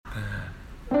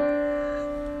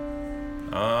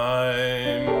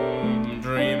I'm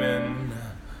dreaming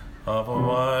of a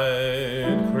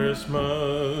white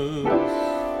Christmas,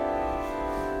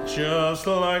 just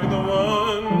like the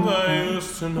ones I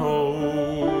used to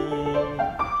know,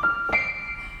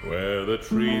 where the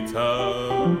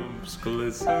treetops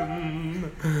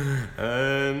glisten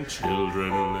and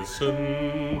children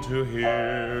listen to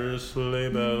hear sleigh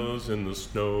bells in the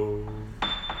snow.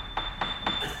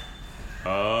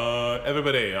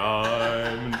 Everybody,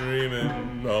 I'm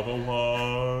dreaming of a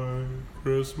white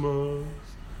Christmas.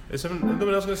 Is anyone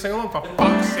else going to sing along, for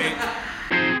fuck's sake?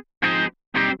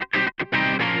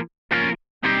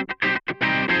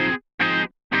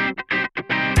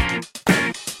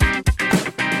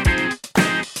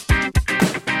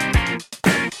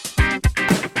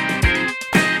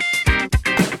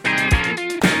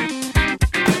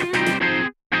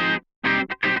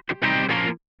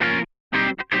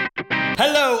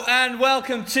 Hello and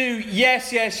welcome to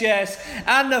Yes, Yes, Yes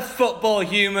and the Football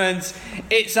Humans.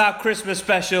 It's our Christmas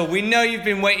special. We know you've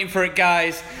been waiting for it,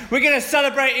 guys. We're going to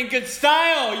celebrate in good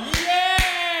style.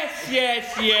 Yes,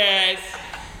 yes, yes.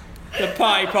 The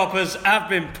party poppers have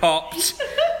been popped.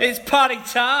 It's party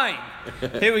time.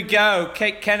 Here we go.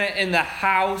 Kate Kennett in the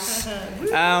house.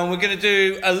 We're going to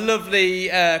do a lovely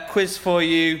quiz for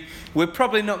you. We're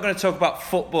probably not going to talk about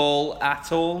football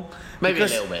at all. Maybe a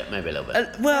little bit.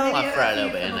 Well, I'll throw a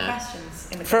little bit in there.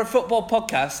 For a football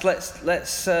podcast,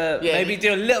 let's maybe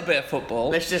do a little bit of football.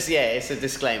 Let's just it's a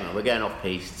disclaimer. We're going off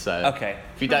piste, so okay.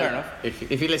 If you Fair don't, enough.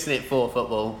 if you listen to it for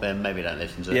football, then maybe don't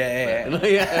listen to it. Yeah.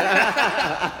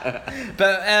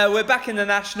 But we're back in the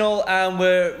National and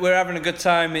we're having a good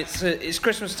time. It's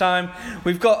Christmas time.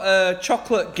 We've got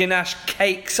chocolate ganache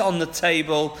cakes on the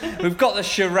table. We've got the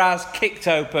Shiraz kicked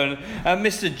open, and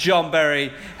Mr. John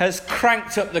Berry has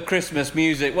cranked up the Christmas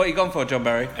music. What are you gone for, John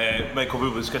Berry? Michael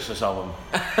Buble's Christmas album.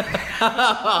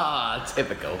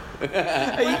 Typical.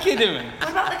 Are you kidding me? What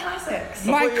about the classics?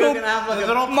 Michael Bublé's.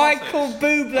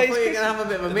 I thought you were going to have a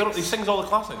bit of a mix. He sings all the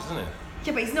classics, doesn't he?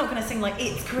 Yeah, but he's not going to sing like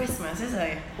 "It's Christmas," is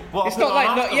he? Well, It's not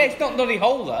like it's not Noddy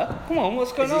Holder. Come on,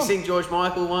 what's going Does on? he sing George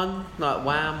Michael one? Like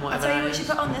Wham, whatever. I'll tell you that what you is? should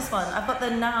put on this one. I've got the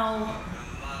Now.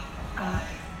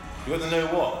 You want to know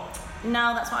what?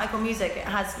 Now that's what I call music. It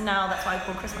has Now that's what I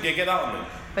call Christmas. Yeah, get that on me.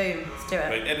 Boom, let's do it.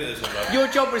 Right, edit this in, lad. Your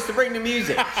job was to bring the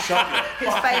music. Shut it.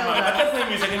 It's failed. I kept playing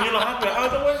music and you're not happy. I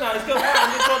don't want that. It's going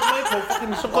on. It's George Michael.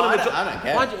 Fucking some Well, kind of I don't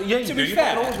care. Yeah, you To do. be You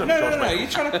fair, fucking always no, been George Michael. you're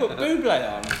trying to put Bublé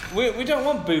on. We don't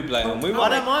want Bublé on. We I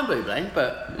want don't mind Bublé,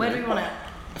 but Where do we want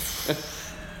it?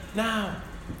 Now.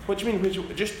 What do you mean?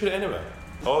 Just put it anywhere.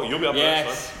 Oh, you'll be up Yes.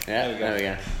 for this yeah, There we go. go.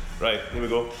 one. Right, here we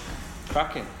go.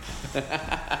 cracking.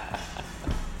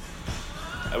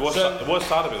 It was sad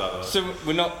about that though. So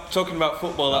we're not talking about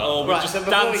football at all. We're Right, just so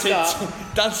before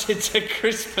we dancing to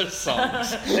Christmas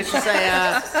songs. Let's just say,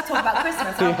 Let's talk about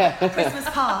Christmas. Christmas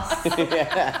past.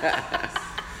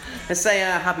 let's say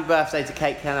happy birthday to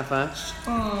Kate Kenner first.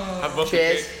 Have birthday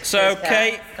Cheers. cake. So Cheers,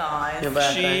 Kate, Guys. Your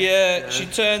birthday. she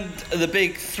turned the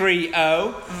big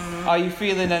 3-0. Are you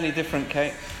feeling any different,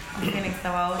 Kate? I'm feeling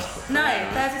so old. No,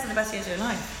 Thursdays are the best years of your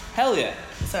life. Hell yeah.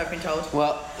 So I've been told.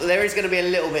 Well, there is going to be a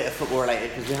little bit of football related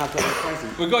because we have got a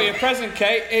present. We've got your present,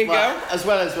 Kate. Here you Well, go. as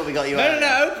well as what we got you. No,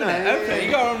 earlier. open it.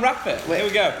 You got to unwrap it. Wait, Here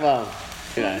we go. Well,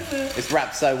 you know, it's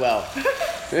wrapped so well.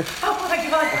 Oh my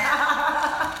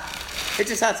god. It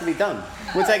just had to be done.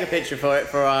 We'll take a picture for it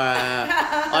for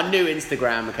our new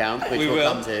Instagram account, which We we'll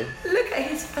will. come to. Look at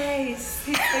his face.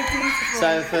 He's so beautiful.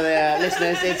 So for the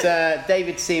listeners, it's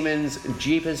David Seaman's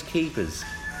Jeepers Keepers,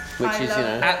 which I is, love you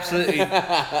know. it. Absolutely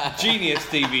genius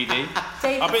DVD.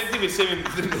 David, I bet David Seaman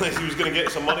didn't realise he was going to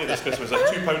get some money this Christmas. Like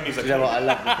 £2. He's like, You know what? I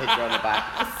love the picture on the back.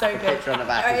 it's so The good. picture on the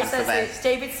back Alright, is it the says best. it's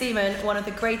David Seaman, one of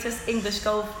the greatest English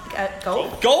golf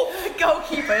Golf?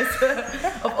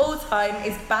 goalkeepers of all time,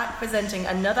 is back presenting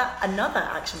another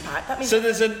action pack. That means So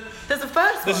there's a there's a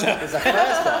first one. It's the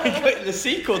first one. the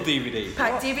sequel DVD.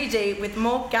 Pack DVD with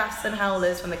more gas than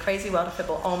howlers from the crazy world of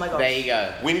football. Oh my gosh. There you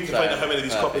go. we need to So, find out how many of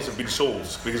these perfect. copies have been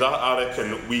sold because I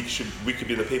reckon we could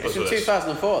be in the papers It's from with this.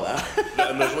 2004, that.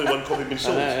 And there's only one copy been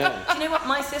sold. Yeah. Do you know what?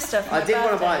 My sister. For I my did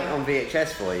want to buy birthday- it on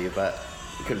VHS for you, but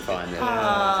couldn't find it. It was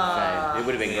a shame. It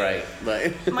would have been great.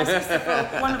 But My sister,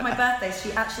 for one of my birthdays,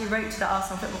 she actually wrote to the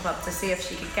Arsenal Football Club to see if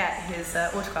she could get his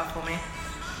autograph for me.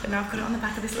 But now I've got it on the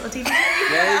back of this little DVD.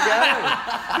 there you go.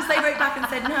 Because they wrote back and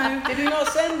said no. Did we not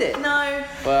send it? No.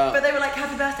 Well, But they were like,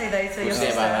 happy birthday though to your see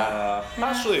sister. about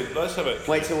Actually, let's have it.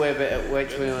 wait till the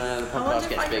wonder podcast if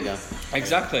gets I can- bigger.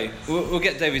 Exactly. We'll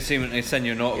get David Seaman to send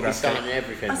you an You'll be autograph. starting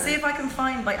everything. I'll see if I can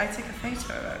find, like, I took a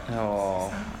photo of it.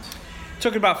 Oh.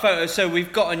 Talking about photos, so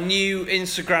we've got a new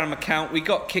Instagram account. We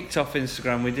got kicked off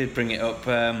Instagram. We did bring it up.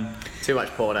 Too much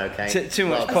porno, Kate. Too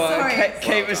much. Well, sorry.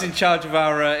 Kate was in charge of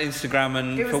our Instagram,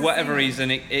 and It was for the whatever same.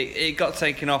 reason, it got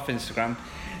taken off Instagram.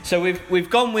 So we've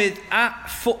gone with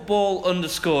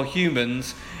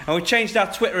 @football_humans, and we've changed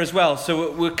our Twitter as well.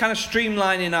 So we're kind of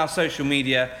streamlining our social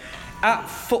media.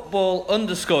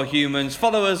 @football_humans.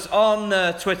 Follow us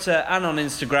on Twitter and on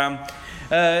Instagram.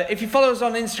 If you follow us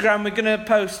on Instagram, we're going to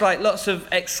post like lots of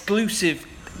exclusive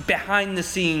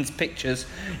behind-the-scenes pictures.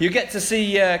 You get to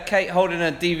see Kate holding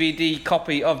a DVD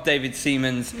copy of David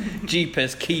Seaman's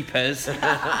Jeepers Keepers.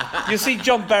 You'll see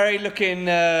John Berry looking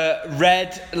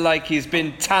red, like he's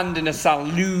been tanned in a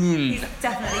saloon. He's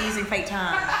definitely using fake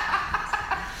tan.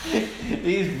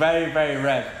 He's very, very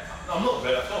red. I'm not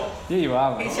red at all. Yeah, you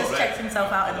are. He's just checked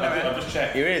himself out in the mirror. I've just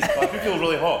checked. Here is. I do feel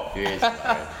really hot. Here is.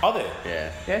 Are they?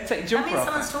 Yeah. Yeah, take your I jumper mean, off.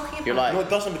 someone's talking about You're like No, it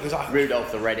doesn't because I.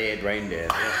 Rudolph the red-eared reindeer.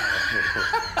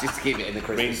 Just to keep it in the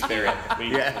Christmas spirit.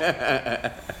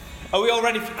 Yeah. Are we all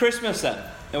ready for Christmas then?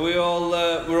 Are we all?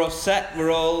 We're all set.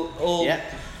 We're all Yeah.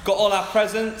 got all our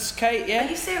presents. Kate, Are yeah.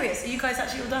 you serious? Are you guys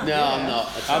actually all done? No, I'm not.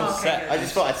 I'm Oh, okay, set. good. I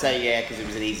just thought I'd say yeah because it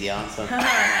was an easy answer. No,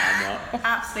 I'm not.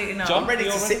 Absolutely not. John? I'm ready You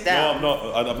to all sit No, down. I'm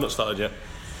not. I've not started yet.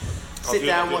 Sit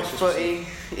down, watch footy,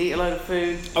 eat a load of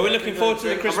food. Are we looking forward to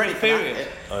the I'm Christmas ready for that period? bit.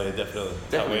 Oh yeah, definitely.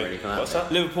 Can't Definitely wait. ready for that. What's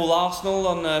that? Liverpool Arsenal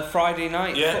on Friday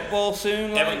night. Yeah. Football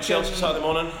soon. Everton Chelsea Saturday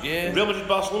morning. Yeah. Real Madrid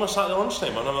Barcelona Saturday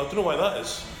lunchtime. I don't know why that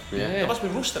is. Yeah. It must be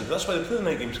roasting. That's why they play the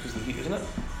night games because of the heat, isn't it?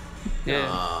 Yeah.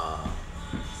 Ah.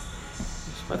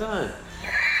 I don't know.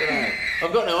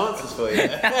 I've got no answers for you.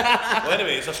 Well,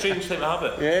 anyway, it's a strange thing to have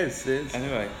it. Yes, it is.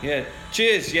 Anyway, yeah.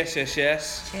 Cheers. Yes, yes,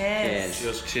 yes. Cheers.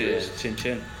 Cheers. Cheers. Chin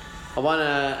chin. I won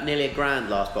nearly $1 grand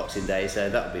last Boxing Day, so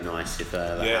that would be nice if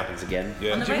that Yeah. happens again.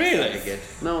 Yeah. On the Did you races? really? Pretty good.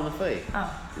 No, on the feet.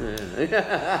 Oh,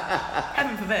 Yeah.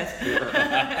 heaven forbid.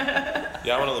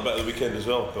 Yeah, I won a little bit of the weekend as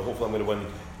well, but hopefully I'm going to win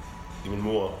even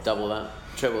more. Double that,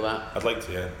 triple that. I'd like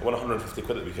to, yeah. I won 150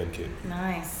 quid at the weekend, Kate.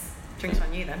 Nice. Drinks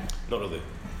on you then. Not really.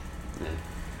 Yeah.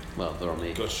 Well, they're on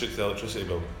me. Got straight to the electricity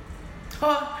bill.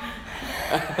 Oh,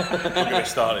 Don't get me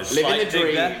started. Living the dig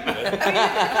dream. there. I mean, look at the colour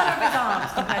of his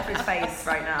arms compared to his face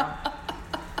right now.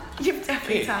 You've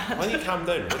definitely Kate, why tanned. don't you calm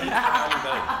down? Why don't you calm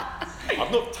down?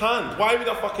 I've not tanned. Why would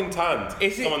I fucking tanned?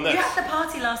 Is it- Come on You this. had the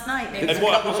party last night, Nick. And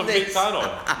what? I put Come some on fake this. tan on.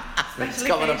 It's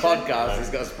come on a podcast, he's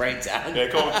got a spray tan. Yeah,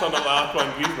 come on, turn up like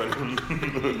Antoine Griezmann.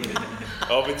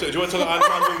 Oh, do you want to turn up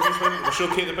Antoine Griezmann? We'll show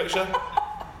Kate the picture.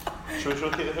 Should we show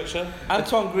Kate the picture?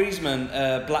 Antoine Griezmann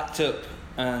blacked up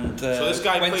and So this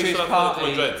guy went to plays his for Atletico party.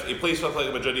 Madrid. He plays for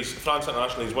Atletico Madrid. He's France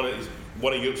international. He's one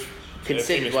of Europe's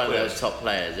Considered famous one of players. those top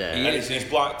players, yeah. He And is. he's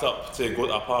blacked up to go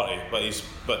to a party, but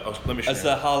let me show As you.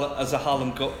 a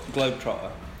Harlem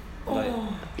Globetrotter. Like,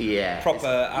 Yeah. proper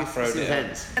It's- afro. It's yeah.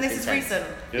 intense. And this It's is intense. recent.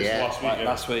 Yes, Yeah. last week. Like Yeah.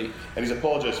 last week. And he's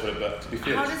apologised for it, but to be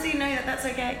fair, How does he know that that's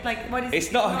okay? Like, why does It's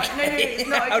he not No, no, okay. no, it's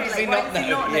not okay. How does he like, why not does he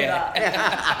know? not know Yeah.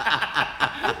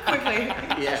 that? Quickly.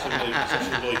 Yeah. it's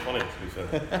actually really funny, to be fair.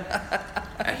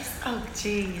 Oh,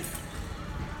 jeez.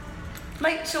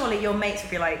 Like, surely your mates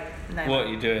would be like, no. What are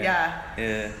you doing? Yeah.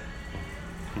 Yeah.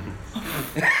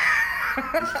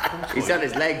 He's on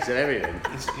his legs and everything.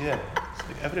 It's like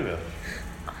everywhere.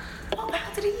 What the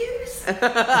hell did he use?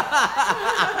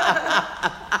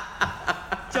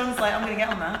 John's like, I'm going to get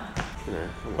on that.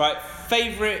 Right.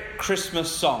 Favourite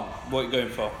Christmas song? What are you going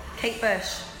for? Kate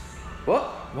Bush. What?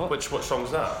 What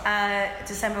song's that?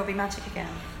 December will be magic again.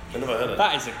 I never heard it.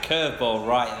 That is a curveball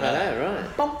right I there. know,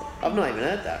 right. Bump. I've not even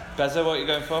heard that. Bezza, what are you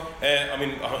going for? I mean,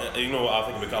 you know what I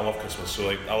think about. I love Christmas, so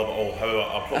like I love it all. However,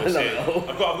 I'll probably I love say it all.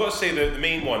 I've got to say the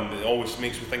main one that always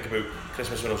makes me think about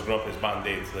Christmas when I was growing up is Band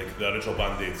Aid, like the original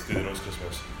Band Aid, Do the Notes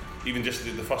Christmas. Even just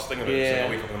the first thing of it, it's like I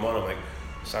wake up in the morning, I'm like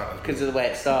Santa. Because of the way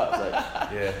it starts, like.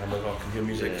 Yeah, I'm like, oh, I can hear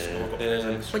music. Yeah. So I've got Yeah.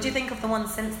 presents. What do you think of the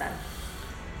ones since then?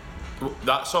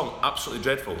 That song, absolutely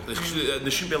dreadful. They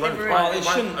should be allowed. They've Well, they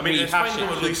shouldn't I mean, it's fine rehash to it,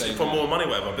 release should it they? for more money,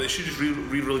 whatever, but they should just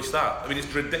re-release that. I mean,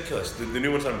 it's ridiculous. The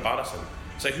new ones are embarrassing.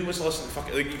 It's like, who wants to listen to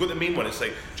fucking... Like, you got the main one, it's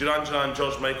like Duran Duran,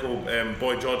 George Michael,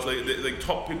 Boy George, like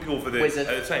top people for the... Wizard.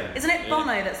 At the time. Isn't it Bono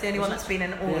that's the only one that's been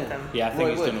in all of them? Yeah, I think Roy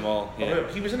he's Wood. done them all. Oh, Yeah. yeah,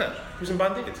 he was in it. He was in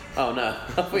Band Aid. Oh no. I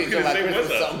thought you were Gonna talking say about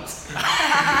Christmas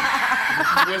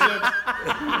Wizard.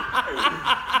 songs.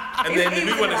 And then the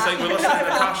new one, it's like, we're listening to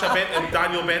Natasha and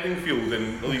Daniel Bedingfield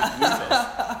and Louise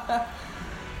Luther.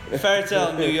 Fairy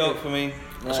Tale New York for me.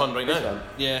 That's on right This now. one.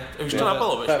 Yeah. Who's done a bit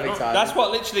of it? Perfect time. That's what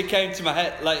literally came to my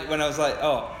head, like when I was like,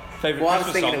 oh, favourite Well, I was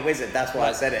Christmas thinking song. of Wizard, that's why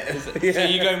I said it. So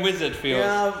you're going Wizard for yours?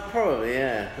 Yeah, probably,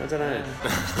 yeah. I don't know.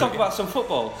 Let's talk about some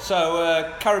football.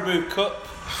 So, Caribou Cup,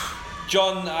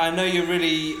 John, I know you're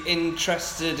really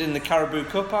interested in the Carabao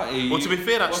Cup, aren't you? Well, to be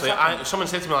fair, What's actually, happening? someone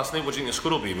said to me last night, what do you think the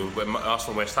score will be with Arsenal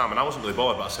and West Ham? And I wasn't really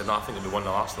bothered, but I said, no, I think it'll be 1-0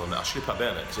 Arsenal. And I should have put a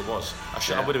bet on it, because it was.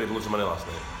 I would have made loads of money last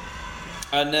night.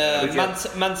 And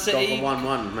Man City. Got for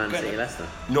 1-1, Man City, Leicester.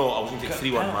 No, I was going to take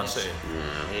 3-1 Man City.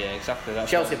 Yeah, exactly.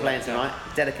 That's Chelsea what- playing tonight.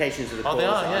 Dedication to the cause. they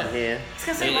are, I'm yeah. here. I was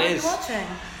going to say, It why are you is. watching? And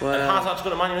Well, Hazard's got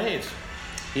to Man United.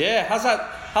 Yeah,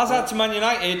 Hazard to Man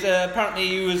United. Apparently,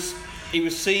 he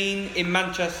was seen in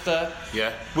Manchester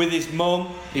Yeah. with his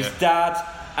mum, his dad,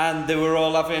 and they were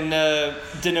all having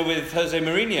dinner with Jose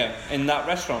Mourinho in that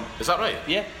restaurant. Is that right?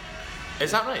 Yeah.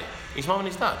 Is that right? His mum and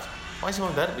his dad? Why is his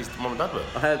mum and dad with?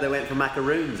 I heard they went for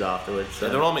macaroons afterwards. So.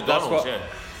 They're all McDonald's, what- yeah.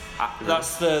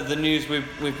 That's the news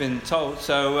we've been told.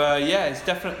 So yeah, it's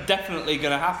definitely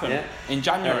going to happen Yeah. in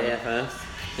January. Yeah, first.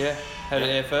 Yeah, heard it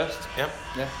here first. Yep.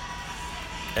 Yeah.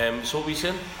 So what were you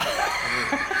saying?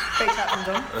 Great chat from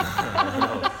John.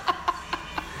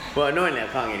 Well, annoyingly, I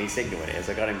can't get any signal with it,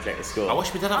 so I got him to check the score. I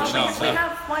wish we did have a Oh, chance. we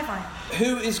have Wi-Fi.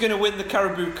 Who is going to win the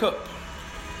Carabao Cup?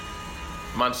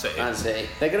 Man City. Man City.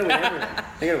 They're going to win everything.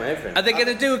 They're going to win everything. Are they going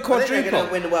to do a I think they're quadruple? going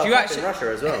to win the World Do you Cup actually- in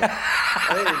Russia as well.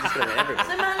 I think they're just going to win everything.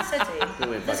 So Man City, We'll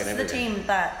win this fucking is the everything. team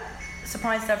that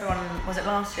surprised everyone, was it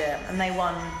last year? And they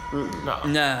won, No. who am I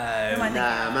No. thinking?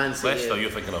 Nah, Man City. Leicester,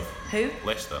 you're thinking of. Who?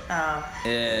 Leicester.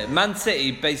 Man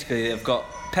City, basically, they've got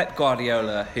Pep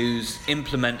Guardiola, who's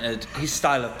implemented his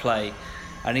style of play,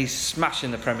 and he's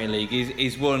smashing the Premier League.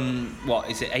 He's won, what,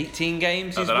 is it 18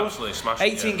 games? Oh, He's they're won? absolutely smashing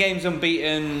it, 18 yeah. games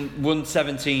unbeaten, won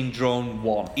 17, drawn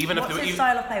 1. Even if What's they his were.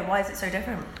 style of play? Why is it so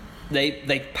different?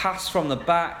 They pass from the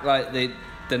back, like they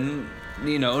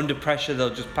under pressure they'll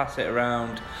just pass it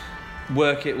around,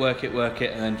 work it,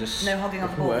 and then just No hogging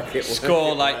off the ball. Work it, score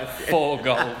work it, like work it. 4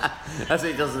 goals. That's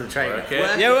what he does in the training. Work it.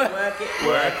 Work Yeah, it, work it.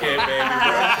 Work it, baby.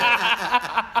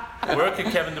 Work it. Work it,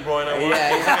 Kevin De Bruyne. Work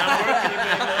Yeah, it. I'm working it,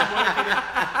 baby. I'm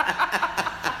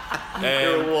working it.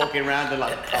 You're all walking around with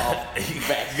like a calf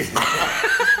vest.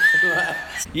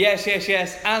 Yes,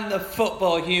 and the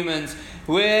football humans.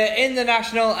 We're in the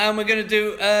National and we're going to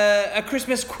do a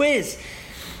Christmas quiz.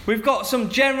 We've got some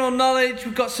general knowledge,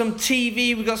 we've got some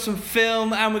TV, we've got some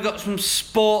film, and we've got some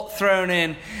sport thrown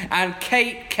in. And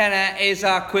Kate Kenner is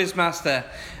our quizmaster.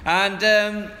 And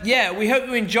yeah, we hope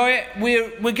you enjoy it. We're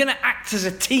going to act as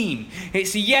a team.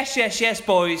 It's a yes,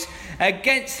 boys,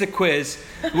 against the quiz.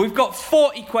 We've got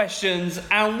 40 questions,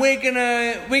 and we're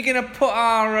gonna put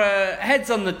our heads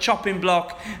on the chopping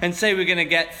block and say we're gonna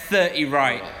get 30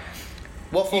 right.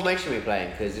 What formation are we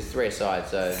playing? Because it's 3 aside,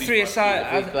 so... 3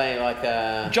 aside. We're playing like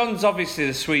a John's obviously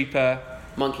the sweeper.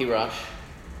 monkey rush.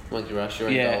 Monkey rush, you're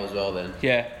in Yeah. goal as well then.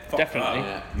 Yeah, Fuck definitely.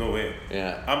 that. No way.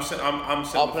 Yeah. I'm sitting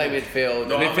I'll play midfield.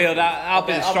 No, Midfield, I'll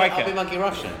be the striker. I'll be monkey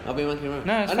rush then. I'll be monkey rush.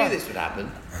 No, it's I knew fine. this would happen.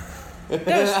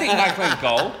 Don't stick Michael in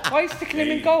goal. Why are you sticking him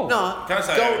in goal? No, Can I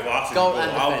say goal, glasses? goal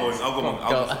and defence.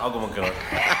 I'll go monkey rush.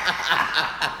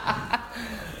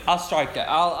 I'll strike it.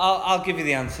 I'll give you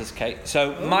the answers, Kate.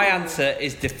 So my answer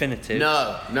is definitive.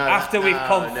 No. After we've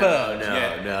confirmed.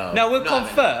 No. No, we'll No,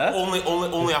 confer.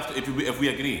 Only after if we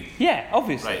agree. Yeah,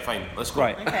 obviously. Right, fine. Let's go.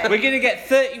 Right. Okay. We're going to get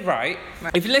 30 right.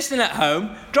 If you're listening at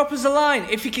home, drop us a line.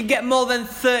 If you can get more than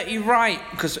 30 right,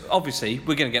 because obviously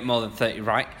we're going to get more than 30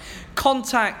 right,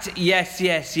 contact yes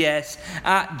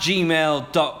at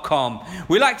gmail.com.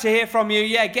 We like to hear from you.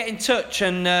 Yeah, get in touch.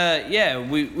 And yeah,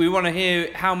 we want to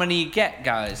hear how many you get,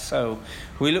 guys. So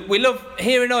we love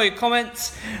hearing all your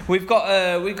comments. We've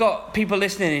got people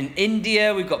listening in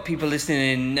India. We've got people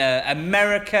listening in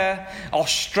America,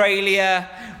 Australia.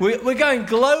 We're going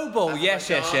global. Yes.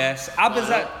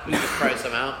 Abazak. We just throw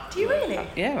some out. Do you really?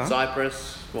 Yeah, man.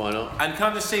 Cyprus, why not? And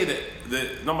can I just say that the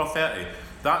number 30,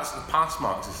 that's the pass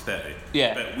marks is 30.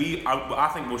 Yeah. But I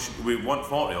think we want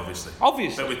 40, obviously.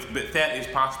 Obviously. But 30 is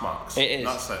pass marks. It is.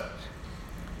 That's it.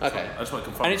 Okay. I just want to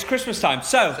confirm. And it's Christmas time,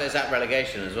 so So is that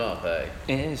relegation as well, 30?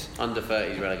 it is. Under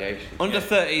 30 is relegation. Under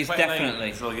 30s, 29 definitely.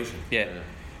 is relegation. Yeah.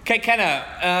 Okay,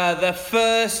 Kenna, the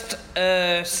first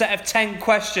set of 10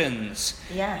 questions.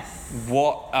 Yes.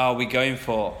 What are we going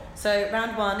for? So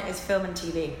round 1 is film and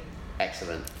TV.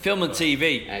 Excellent. Film and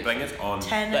TV. Bring it on.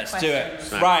 10 Let's questions. do it.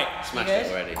 Smash Right. Smashed You it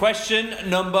good? already. Question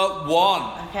number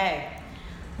 1. Okay.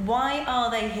 Why Are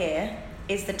They Here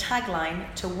is the tagline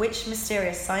to which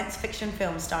mysterious science fiction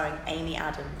film starring Amy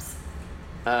Adams?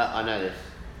 I know this.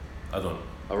 I don't.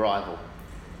 Arrival.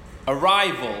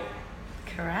 Arrival.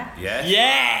 Correct. Yes?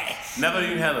 Yes! Never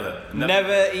even heard of it.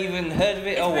 Never even heard of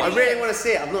it or I what? really want to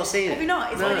see it. I've not seen it. Have you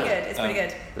not? It's No. pretty good. It's pretty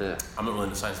good. Yeah. I'm not really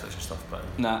into science fiction stuff, but.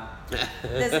 Nah.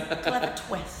 There's a clever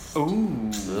twist.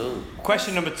 Ooh. Oh.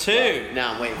 Question number 2.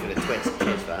 Now I'm waiting for the twist.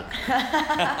 Cheers for that.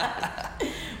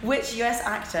 Which US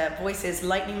actor voices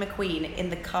Lightning McQueen in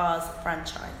the Cars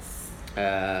franchise?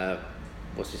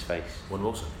 What's his face? Owen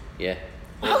Wilson. Yeah.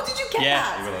 How did you get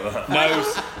that?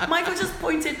 Nose. Michael just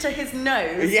pointed to his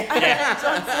nose. Yeah. And then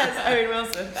John says Owen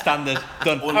Wilson. Standard.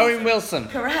 Done. Owen Owen Wilson.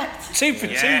 Correct. 2 for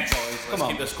 2, Yes. boys. Come Let's on.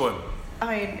 keep this going.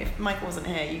 I mean, if Michael wasn't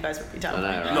here, you guys would be done.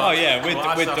 I know, right? Oh, yeah, we're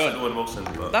I said done. Owen Wilson,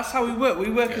 but That's how we work.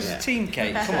 We work as Yeah. a team,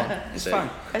 Kate. Come on. It's So, fine.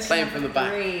 Question Playing number from the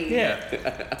back. 3.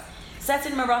 Yeah. Set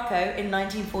in Morocco in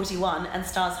 1941 and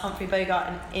stars Humphrey Bogart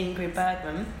and Ingrid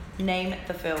Bergman, name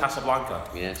the film. Casablanca.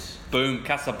 Yes. Boom.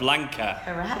 Casablanca.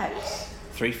 Correct.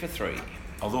 3 for 3.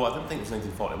 Although I didn't think it was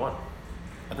 1941.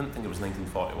 I didn't think it was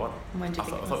 1941. When do you I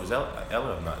think thought, it I thought it was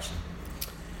earlier than that, actually.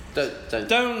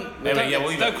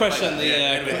 Don't question the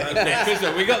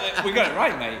quiz. We got it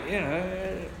right, mate. You know,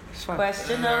 it's fine.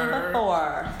 Question number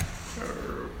 4.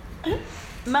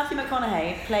 Matthew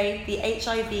McConaughey played the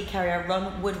HIV carrier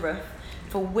Ron Woodruff,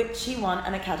 for which he won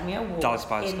an Academy Award Dallas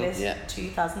Buyers in Club. this Yeah.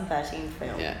 2013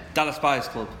 film. Yeah. Dallas Buyers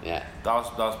Club. Yeah. Dallas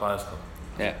Buyers Club.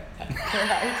 Yeah.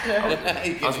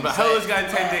 I was about, how old is this guy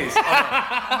in 10 days?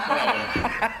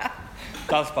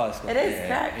 Dallas Buyers Club. It is, yeah,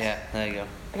 correct. Yeah, there you go.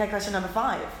 Okay, question number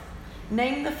 5.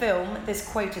 Name the film this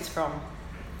quote is from.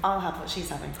 I'll have what she's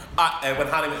having. When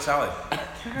Harry Met Sally.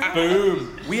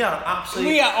 Boom. We are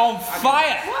absolutely. We are on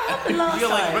fire. What happened last We are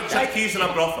like time? Richard Keys in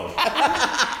a brothel.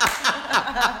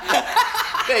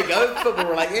 There you go. Football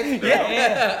related.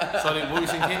 Yeah. Sorry, what were you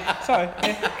saying, Kate? Sorry.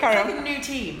 Yeah, carry It's like on. a new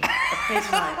team here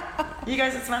tonight. You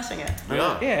guys are smashing it. We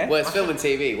are. Yeah. Well, it's film and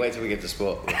TV. Wait till we get to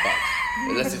sport. We're fucked.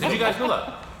 Unless it's Did you guys know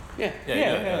that? Yeah.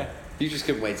 Yeah. You just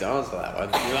couldn't wait to answer that one.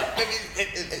 You're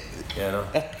like, Yeah,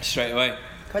 no. Straight away.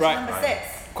 Question Right. number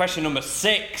 6. Question number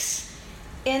 6.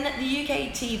 In the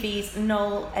UK TV's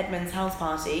Noel Edmonds house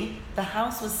party, the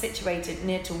house was situated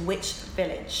near to which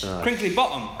village? Crinkly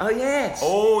Bottom. oh yes.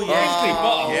 Oh, yeah. Crinkly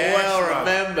Bottom. Yeah, well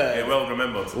remembered. Yeah, well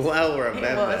remembered. Well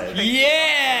remembered.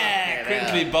 Yeah.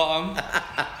 Crinkly Bottom.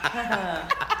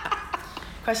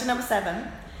 Question number 7.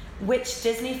 Which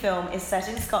Disney film is set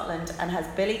in Scotland and has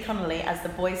Billy Connolly as the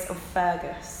voice of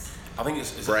Fergus? I think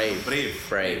it's Brave. Brave.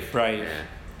 Brave. Brave. Yeah.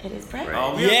 It is Brave.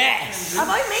 Oh, we're- Yes. Have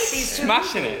I made these two?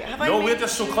 Smashing easy? it. Have I No, made we're these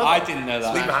just so two clever. I didn't know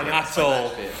that Leave it hanging. at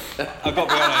all. I've got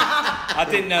to be honest. I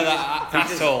didn't know that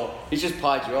at all. He's just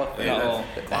pied you off. Not at all.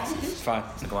 Glasses. It's fine.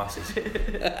 Glasses.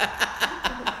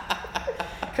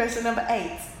 Question number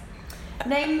 8.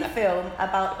 Name the film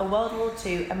about a World War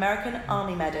II American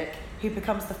Army medic who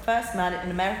becomes the first man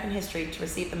in American history to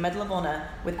receive the Medal of Honor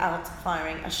without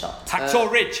firing a shot.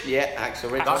 Hacksaw Ridge. Yeah, Axel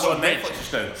Ridge. That's Hacksaw on Ridge. Netflix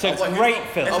just now. So it's a Oh, great you've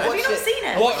film. not- Have you not seen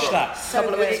it? Watch that. So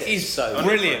Couple of good. minutes. It is So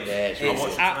brilliant. Yeah, it's really It's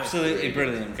good. absolutely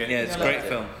brilliant. Okay. Yeah, it's a Yeah, I great loved it.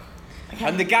 film. Okay.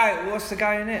 And the guy, what's the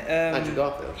guy in it? Andrew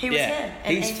Garfield. He was yeah. here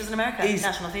in He's- Angels in America, he's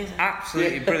National Theatre.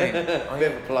 Absolutely brilliant.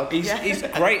 Bit of a plug. He's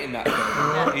great in that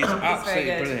film. He's very absolutely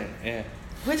good. brilliant. Yeah.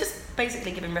 We're just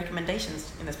basically giving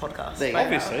recommendations in this podcast. There you go. right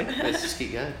now. Obviously. Let's just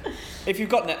keep going. If you've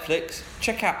got Netflix,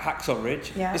 check out Hacksaw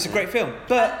Ridge. Yeah. It's a great film.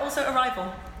 But Also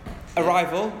Arrival.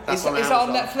 Arrival, is that on Amazon.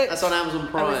 Netflix? That's on Amazon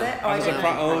Prime. Oh, is it? Oh, I Amazon don't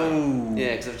Prime. know. Oh.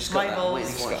 Yeah, because I've just got that. I'm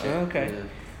waiting to Rivals. watch it. Okay. Yeah.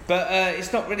 But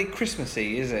it's not really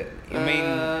Christmassy, is it? I mean,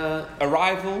 Uh,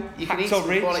 Arrival, You can eat Hacksaw some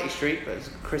Ridge. Quality Street, but it's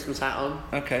a Christmas hat on.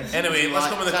 Okay. Anyway, let's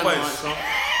go with the Turn quiz. lights off.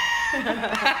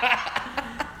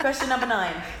 Question number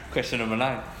 9. Question number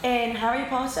 9. In Harry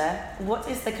Potter, what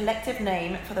is the collective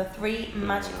name for the 3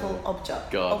 magical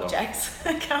God. objects?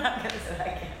 Can I get this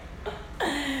again?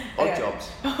 Odd Okay. Jobs.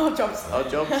 Odd jobs. Odd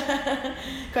Jobs.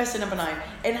 Question number 9.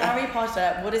 In Harry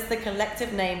Potter, what is the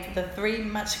collective name for the 3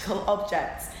 magical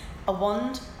objects? A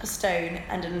wand, a stone,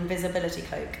 and an invisibility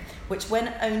cloak, which,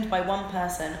 when owned by one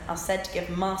person, are said to give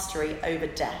mastery over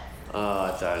death. Oh,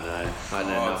 I don't know. I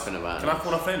know nothing about Can I it.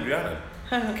 phone a friend, Rhiannon?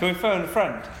 Can we phone a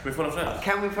friend? Can we phone a friend?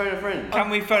 Can we phone a friend? Can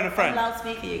we phone a On friend?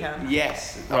 loudspeaker, you can.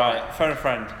 Yes. Right, phone a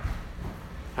friend.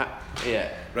 Yeah.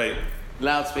 Right.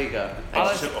 Loudspeaker.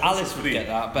 Alice would get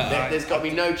that, but There's got to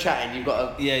be no chatting. You've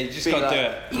got to. yeah, you just be got to like- do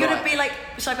it. You're gonna be like,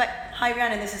 should I be like, hi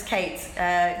Rhiannon, this is Kate.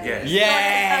 Yes.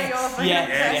 Yes, Sorry,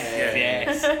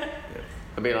 yes, yes.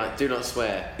 I'd be like, do not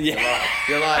swear. Yeah.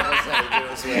 You're live on saying, do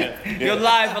not swear. You're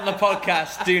live on the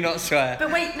podcast. Do not swear.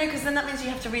 But wait, no, because then that means you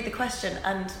have to read the question,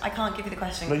 and I can't give you the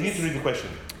question. No, you need to read the question.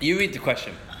 You read the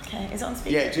question. Okay, is it on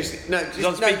speaker? Yeah, just no, just on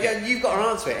no. speaker. Yeah, you've got to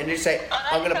answer it, and just say,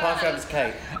 I'm going to pass around this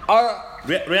cake.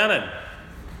 Rhiannon,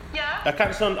 Yeah? I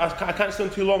can't stay on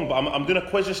too long, but I'm doing a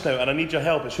quiz just now, and I need your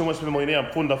help. It's Who Wants to Be a Millionaire.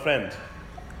 I'm phoned a friend.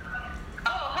 Oh,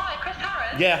 hi, Chris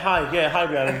Harris. Yeah, hi,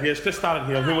 Rhiannon. Yeah, it's Chris Tarrant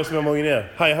here. Who Wants to Be a Millionaire?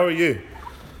 Hi, how are you?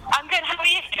 I'm good, how are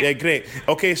you? Yeah, great.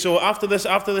 Okay, so after this,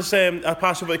 I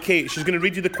pass over to Kate. She's going to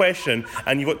read you the question,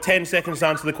 and you've got 10 seconds to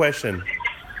answer the question.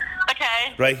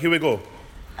 Okay. Right, here we go.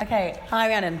 Okay, hi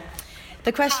Rhiannon.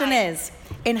 The question is,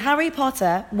 in Harry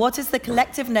Potter, what is the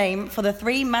collective name for the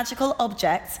 3 magical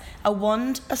objects, a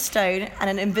wand, a stone, and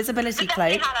an invisibility The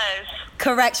cloak? Deathly Hallows.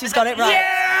 Correct, she's got it right.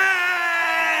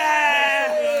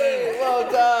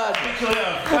 Well done.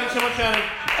 Thanks so much, Annie.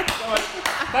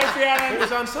 Thanks, Rhiannon. What was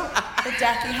the answer? The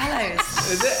Deathly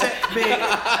Hallows. Is it?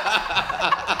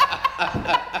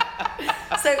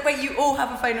 So wait, you all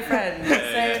have a phone a friend. So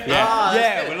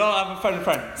Yeah, we'll all have a phone a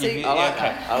friend. So- I like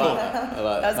that. I like that. I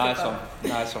like that. that's Nice good one.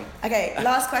 Nice one. Okay,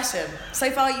 last question. So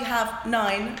far you have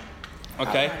 9.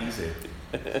 Okay. Easy.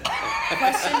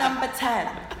 Question number 10.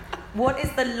 What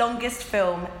is the longest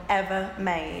film ever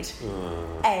made?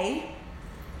 A.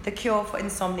 The Cure for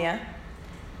Insomnia.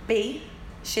 B.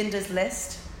 Schindler's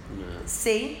List.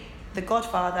 C. The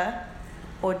Godfather.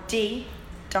 Or D.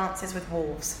 Dances with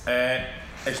Wolves.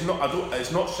 It's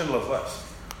not Schindler's List.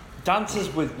 Dances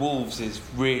with Wolves is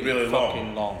really, Really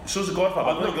fucking long. So's the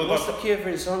Godfather. I've not got What's the cure for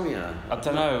insomnia? I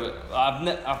don't know. I've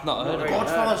not heard of it.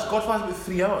 Godfather's about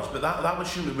 3 hours, but that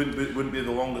one wouldn't be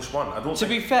the longest one. I don't To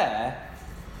be think. fair,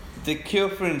 The Cure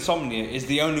for Insomnia is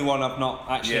the only one I've not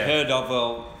actually Yeah. heard of.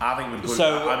 Or I think we'd go.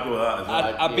 So, I'd go with that as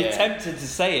well. I'd be Yeah. tempted to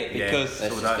say it Yeah. because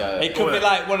Let's So just that- go. it could Go be with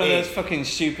like one of A. those fucking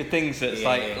stupid things that's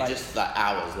like just like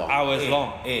hours long. hours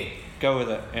long. A. Go with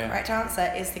it. Yeah. Correct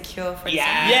answer is The Cure for Yeah.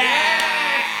 Insomnia.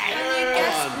 Yeah. Can you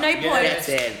guess? No Yeah, points. that's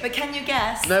it. But can you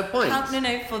guess? No points?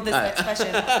 No, for this next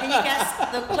question. Can you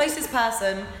guess the closest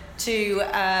person to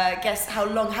guess how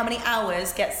many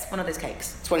hours gets one of those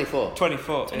cakes? 24.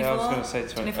 24. Yeah, I was 24? going to say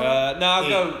 20. 24?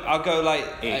 No, I'll go like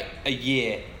a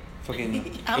year.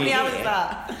 Fucking How many hours is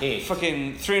that?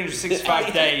 fucking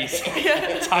 365 days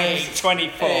times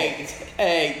 24.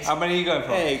 8. How many are you going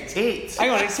for? 8. Hang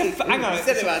on, it's a You said it's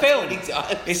it a about film. 20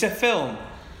 times. It's a film.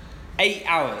 8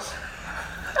 hours.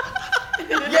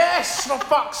 Yes, for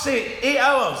fuck's sake, 8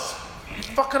 hours.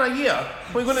 Fucking a year.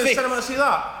 We're going to the 6. cinema to see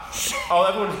that. Oh,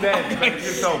 everyone's dead.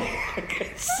 It's a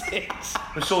good film. 6.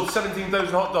 We sold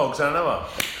 17,000 hot dogs in an hour.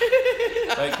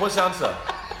 Like, what's the answer?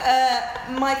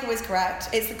 Michael was correct.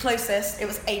 It's the closest. It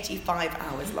was 85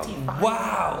 hours long.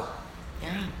 Wow.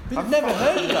 Yeah. I've never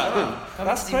heard of that.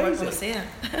 That's You won't want to crazy. see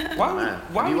it. Why Man,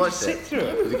 would have you you watched sit it? through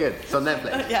it? Was it good? It's on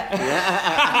Netflix. Yeah.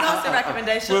 That's the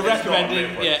recommendation. We're not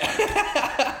recommending, on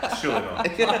yeah. Surely not.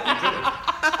 It's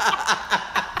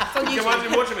on Can you YouTube.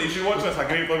 imagine watching it? You should watch this. I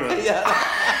can even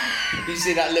You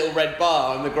see that little red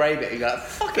bar on the grey bit, you go,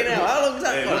 fucking hell, how long is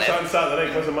that Hey, for? what's on Saturday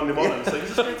night? Because on Monday morning. It's like, is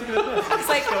this going to get a piss? It's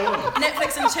like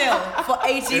Netflix and chill for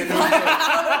 85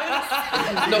 hours.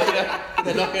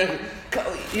 They're not going to...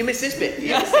 You missed this bit. You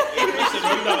missed it.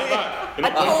 I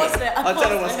paused it. I don't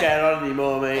know what's going on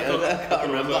anymore, mate. I can't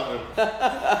remember.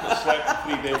 Slept for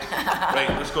 3 days. Right,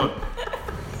 let's go.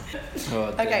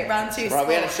 Okay, round 2. Right,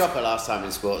 we had a sports. shopper last time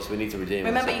in sports. We need to redeem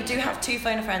Remember, you ourselves. do have 2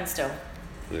 phone a friend still.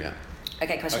 Yeah.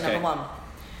 Okay, question Okay. number 1.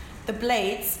 The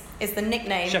Blades is the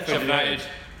nickname. Sheffield United.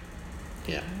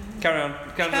 Yeah. Carry on.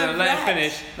 Let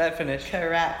it finish.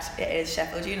 Correct. It is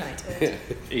Sheffield United.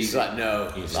 He's like,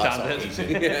 no. Standard.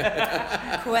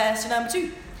 Question number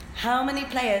 2. How many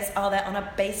players are there on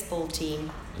a baseball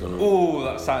team? Ooh,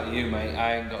 that's out of you, mate.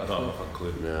 I ain't got I a don't clue. know if I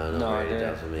clue. No, not No really idea.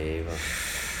 down for me either.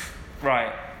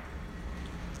 Right.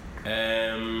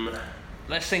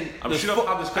 Let's think. I'm the sure fo-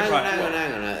 I've had this Hang question.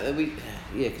 on.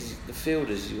 Yeah, because the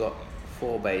fielders, you've got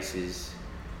 4 bases.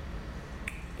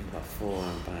 You've got 4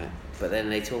 on back. But then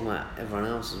they talk about everyone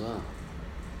else as well.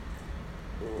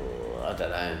 Oh, I don't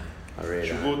know. I really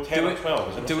Should don't. we go 10 or 12?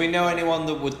 Is it Do we know anyone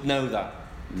that would know that?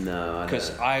 No, I Because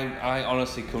don't. I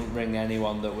honestly couldn't ring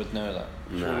anyone that would know that.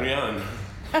 No. Rhiannon.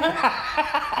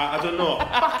 I don't know.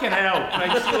 Fucking hell.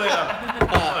 Right, see you later.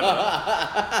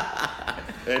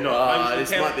 No,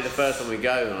 This might be the first one we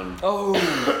go on. Oh.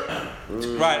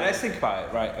 Right, let's think about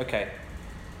it. Right, okay.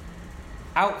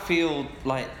 Outfield,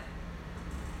 like.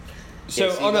 So,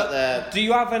 Yeah, so you on got a, the- do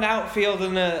you have an outfield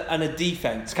and a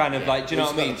defense? Kind of like, do you know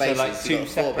what I mean? So like You've 2 got 4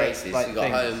 separate bases. like You've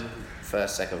got things. home,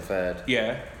 first, second, third.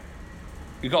 Yeah.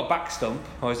 You got back stump,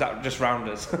 or is that just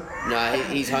rounders? No,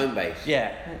 he's home base.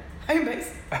 Yeah. Home base.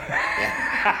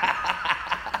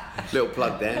 Little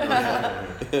plug there.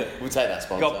 We'll take that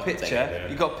sponsor. Got We'll take pitcher. it.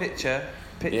 You got pitcher.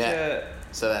 Yeah.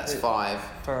 So that's 5.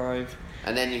 5.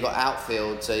 And then you've got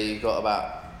outfield, so you've got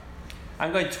about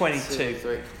I'm going 2, 22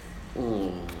 3.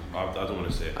 Ooh. I don't want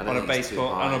to say it. I don't on a think it's too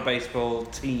baseball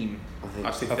high. team. I think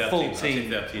I say A 13. full I say team.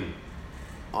 13.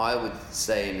 I would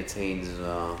say in the teens as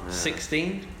well. Yeah.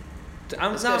 16. Let's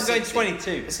I'm go going 16.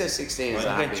 22. Let's go 16 as Right, a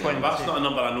I'm happy going 20. number. That's not a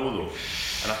number I know though.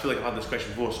 And I feel like I've had this question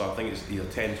before, so I think it's either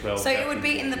 10, 12. So it would 13,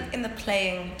 be in 14. the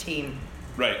playing team.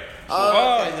 Right.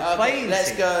 Oh, okay, the playing Let's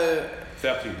team. go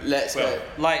 13. Let's 12. go.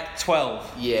 Like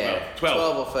 12. Yeah. 12.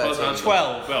 12 or 13.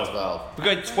 12. 12. 12. We're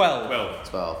going 12. 12.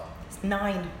 12. It's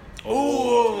 9.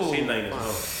 Oh, I was gonna say 9 as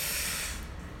well.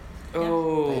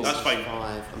 Oh. That's fine.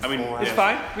 5 and I mean, 4. It's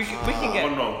fine. We can get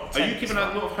One wrong. Are you keeping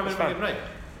a note of how many we get right?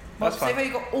 That's So fine. you've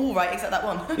only got all right except that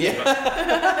one. Yeah.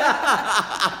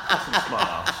 Smart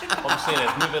ass. What I'm saying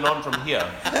is, moving on from here,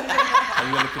 are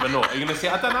you going to keep a note? Are you going to say,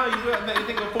 I don't know, you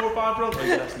think of 4 or 5 wrong? Or are you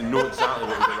going to actually know exactly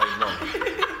what we got right and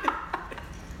wrong?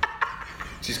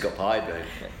 She's got pie, though.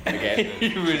 Again.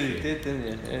 You really did, didn't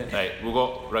you? Yeah. Right, we'll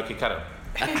go Rocky Carroll.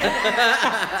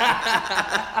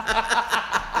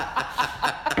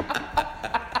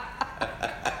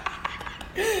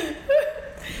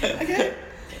 Okay.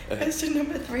 Question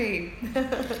number 3.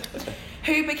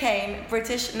 Who became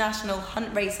British National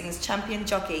Hunt Racing's champion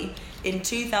jockey in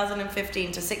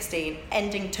 2015 to 16,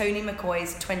 ending Tony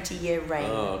McCoy's 20-year reign?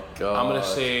 Oh, God. I'm going to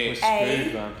say... We're A.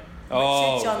 screwed, man. Richard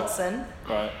Oh, Johnson.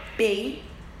 right. B.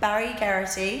 Barry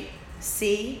Geraghty.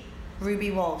 C. Ruby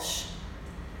Walsh.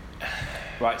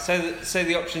 Right, say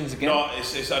the options again. No,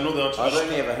 it's I know the answer. I've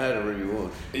only ever heard of Ruby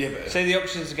Walsh. Yeah, but... Say the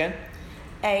options again.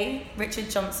 A. Richard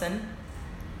Johnson.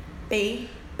 B.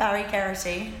 Barry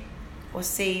Geraghty. Or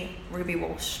C. Ruby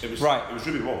Walsh. It was, Right. It was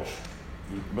Ruby Walsh.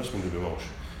 It must have been Ruby Walsh.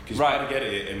 Because Right. I get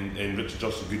it in Richard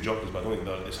Johnson, good jockeys, but I don't think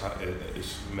that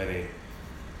it's many.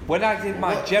 When I did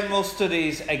my What? general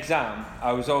studies exam,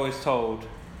 I was always told,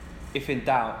 if in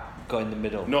doubt, go in the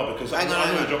middle. No, because Hang on, I know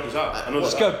hang the on. jockeys are. I know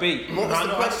Let's that. go B. What was No, the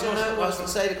no, question? I- No, what's the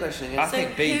say the question again? I So,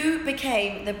 think B. who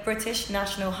became the British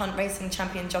National Hunt Racing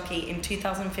champion jockey in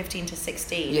 2015 to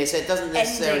 16? Yeah, so it doesn't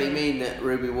necessarily Ending- mean that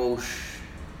Ruby Walsh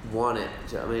won it.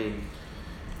 Do you know what I mean?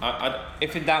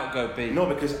 If in doubt, go B. No,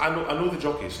 because I know the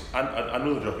jockeys. I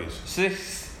know the jockeys. So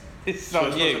this is So on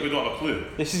it's not that we you. don't have a clue.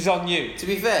 This is on you. To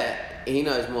be fair, he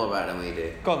knows more about it than we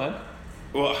do. Go on then.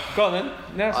 Well, Go on then.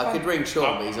 No, it's I fine. could ring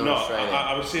Sean, but he's on no, Australia.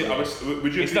 I would say,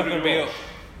 would you It's agree not with gonna be Ruby up. Walsh?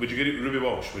 Would you get Ruby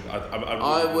Walsh?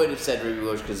 I would have said Ruby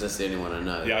Walsh because that's the only one I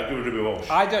know. Yeah, I'd go with Ruby Walsh.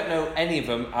 I don't know any of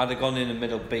them. I'd have gone in the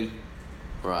middle B.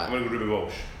 I'm Right. going to go Ruby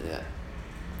Walsh. Yeah.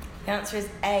 The answer is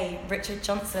A. Richard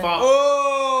Johnson. Fuck.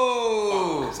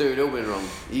 Oh! So we'd all been wrong.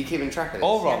 Are you keeping track of this?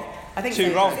 All wrong. I think Two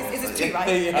so. wrong. Is it 2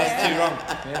 right? That's two wrong.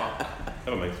 Yeah. Fuck.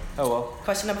 Never mind. Oh well.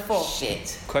 Question number 4.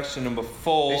 Shit. Question number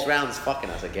 4. This round's fucking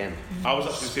us again. I was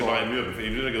actually going to say Ryan Muir, but if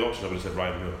you didn't get the option, I would have said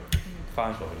Ryan Muir.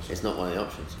 Fine. That's what I would have said. It's not one of the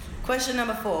options. Question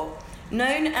number 4.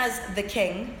 Known as the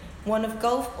King, one of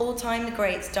golf all-time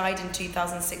greats died in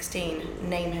 2016.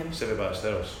 Name him. Seve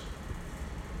Ballesteros.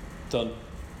 Done.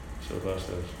 Seve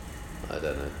Ballesteros. I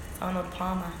don't know. Arnold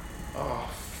Palmer. Oh,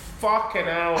 fucking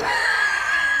hell.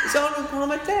 Is Arnold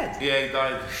Palmer dead? Yeah, he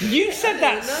died. You said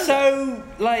that so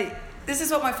like This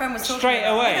is what my friend was talking straight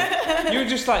about. away. You were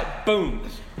just like boom.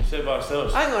 Seve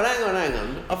Ballesteros. Hang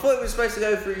on. I thought it was supposed to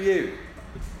go through you.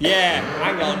 Yeah.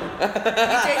 Hang on. You did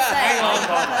say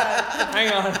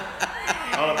Hang on.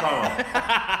 Alan Palmer.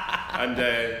 And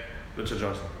Richard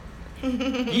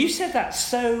Johnson. You said that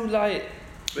so like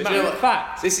But matter you know of what?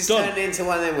 fact. This is Done. turned into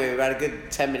one of them where we've had a good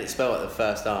 10-minute spell at the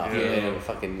first half. Yeah. We're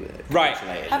fucking Right.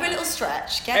 capitulated. Have a little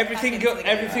stretch. Get Everything back into the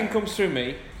game. everything comes through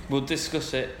me. We'll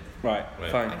discuss it. Right.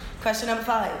 Right. Fine. Question number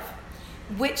 5.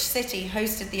 Which city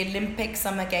hosted the Olympic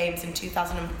Summer Games in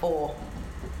 2004?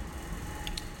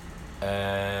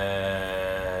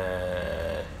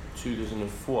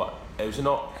 2004. It was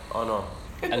not. Oh no.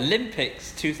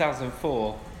 Olympics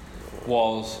 2004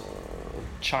 was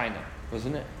China,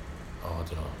 wasn't it? Oh, I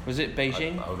don't know. Was it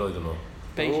Beijing? I really don't know.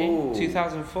 Beijing Ooh.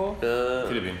 2004?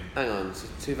 Could have been Hang on, so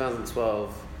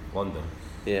 2012. London.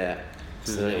 Yeah.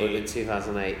 So it would have been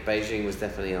 2008. Beijing was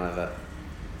definitely either.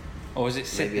 Or was it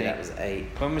Sydney? Maybe that was 8.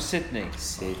 When was Sydney?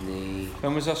 Sydney.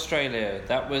 When was Australia?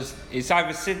 It's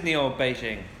either Sydney or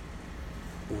Beijing.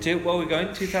 Where are we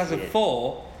going?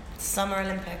 2004? Summer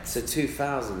Olympics. So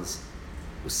 2000s.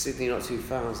 Was Sydney not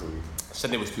 2000?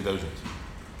 Sydney was 2000.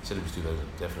 Sydney was 2000,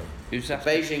 definitely. Who's that?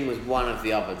 Beijing was one of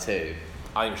the other two.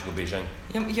 I think we should go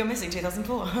Beijing. You're missing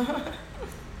 2004.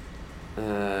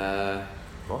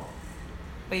 What?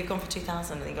 Well, you've gone for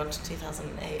 2000 and then gone to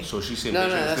 2008. So she's saying No,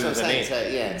 Beijing that's what I'm saying.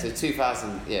 2008. So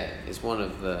 2000. Yeah, it's one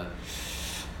of the.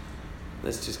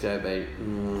 Let's just go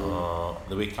Beijing.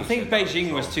 The week I think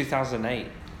Beijing was 2008.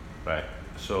 Right.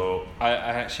 So I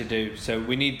actually do. So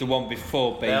we need the one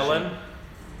before Beijing. Berlin.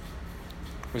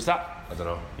 Was that? I don't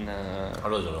know. No. I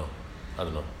really don't know. I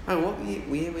don't know. Oh, what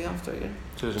year are we after again?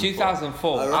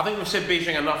 2004. Oh, I think we've said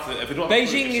Beijing enough that if we don't have a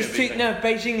clue, Beijing we is say Beijing.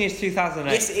 Beijing is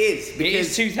 2008. Yes, it is. It Because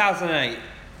is 2008.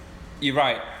 You're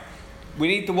right. We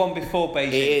need the one before Beijing.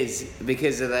 it is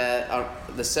because of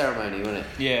the ceremony, wasn't it?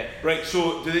 Yeah. Right.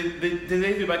 So do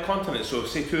they do by continent? So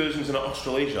say 2000s in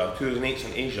Australasia, 2008's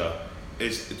in Asia,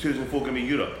 is 2004 going to be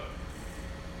Europe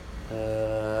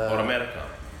or America?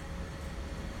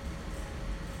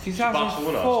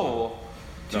 2004.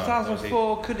 No,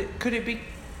 2004. Could it be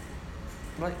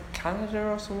like Canada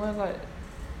or somewhere like?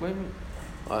 When?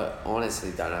 I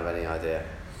honestly don't have any idea.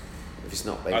 If it's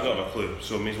not Beijing. I don't have a clue,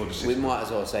 so may as well just say. We might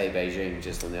as well say Beijing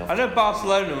just on the off. I know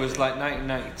Barcelona was like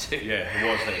 1992. Yeah, it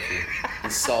was 92.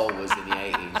 And Seoul was in the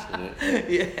 80s, wasn't it?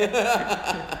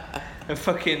 Yeah. And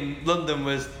fucking London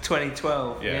was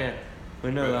 2012. Yeah. Yeah.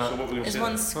 We know So that. what were we going to Is say?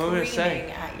 one then? What were we screaming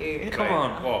saying? at you? Come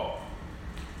on. What?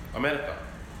 America.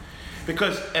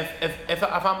 Because if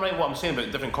I'm right, what I'm saying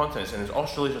about different continents, and it's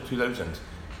Australasia 2000,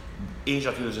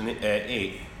 Asia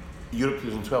 2008, Europe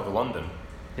 2012, and London,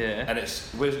 Yeah. and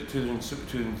it's where's it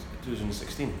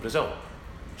 2016? Brazil.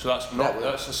 So that's not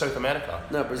that's South America.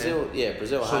 No, Brazil. Yeah,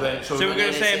 Brazil. So had then- it. so we're And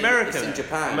gonna then say it's America It's in then?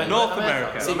 Japan. North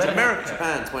America. It's in America.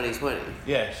 Japan 2020.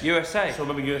 Yes. USA. So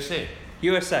maybe USA.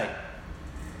 USA.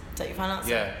 Is that your final answer?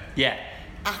 Yeah. Yeah.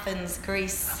 Athens,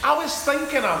 Greece. I was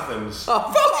thinking Athens. Oh,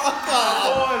 fuck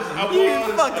off! I was.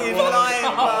 You fucking lying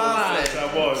bastard. I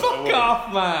was. Fuck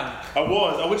off, man.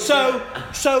 I would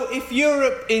So if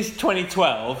Europe is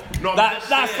 2012, No, I'm that's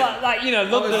just saying. like you know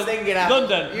was London. thinking Athens.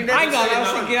 London. You never Hang on, said I was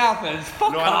Athens. thinking Athens.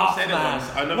 Fuck No, I never off, said it man.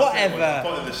 once. I never said it once. I Whatever.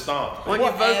 thought at the start. Why don't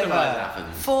you Whatever. vocalise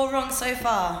Athens? 4 wrong so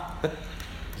far.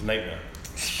 It's a nightmare.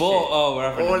 Sport. Oh, we're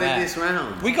having All a in net. this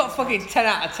round. We got fucking 10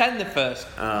 out of 10 the first.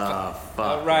 Oh,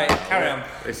 fuck. Right, carry on.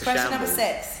 It's a Question number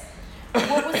shambles. 6.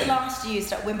 What was last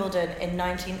used at Wimbledon in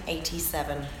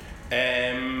 1987?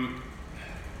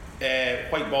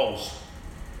 White balls.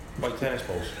 White tennis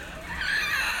balls.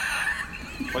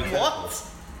 White tennis What?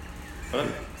 balls. Huh?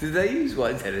 Did they use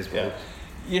white tennis balls?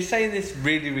 Yeah. You're saying this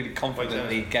really, really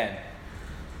confidently again.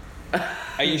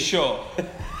 Are you sure?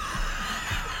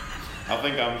 I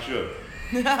think I'm sure.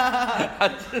 I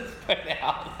just put it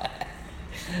out there.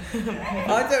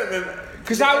 I don't remember.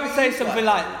 Because I would say something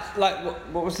like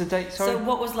what was the date? Sorry. So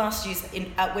what was last used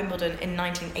at Wimbledon in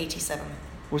 1987?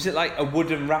 Was it like a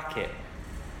wooden racket?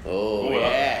 Oh, Oh,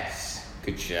 yes.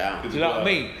 Good shout. Do you know what I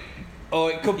mean?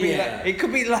 Or it could be Yeah.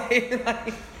 like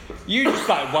like you just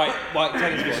like white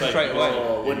tennis ball Like, straight away,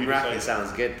 Oh, wooden You racket decide.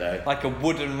 sounds good though. like a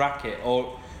wooden racket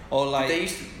or Did like they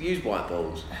used to use white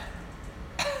balls?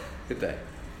 Did they?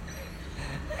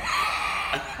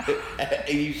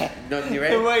 Are you nodding your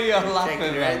head? the way you're Shaking laughing,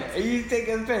 your man. head? Are you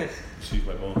taking the piss? See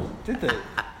white balls. Did they?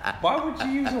 Why would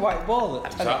you use a white ball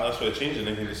at Exactly, tennis? that's what they changed in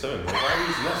 1987. Why are you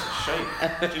using this? It's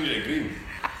shite. Change it to green.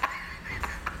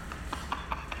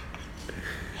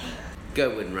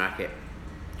 Go wooden racket.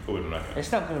 Go wooden racket.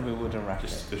 It's not going to be a wooden racket.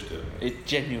 Just do it. It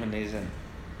genuinely isn't.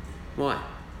 Why?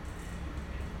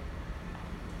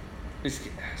 It's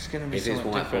going to be If it's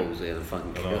something white different. balls, they're gonna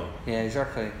fucking I kill. know. Yeah,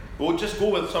 exactly. Well, just go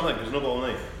with something because it's not all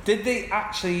night. Did they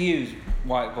actually use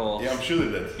white balls? Yeah, I'm sure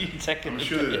they did. You taking I'm the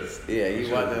sure they did. piss? Yeah, I'm you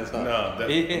sure want they those did. up. No,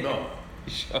 Yeah. no,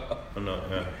 Sure. I'm not.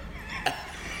 Yeah.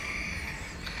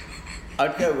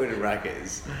 I'd go wooden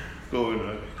rackets. Go wooden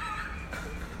racket.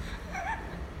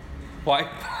 White.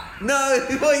 No,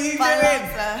 what are you Final doing?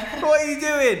 answer. What are you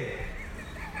doing?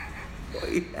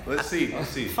 Let's see. Let's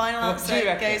see. Final What do you answer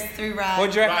reckon? goes through Rag.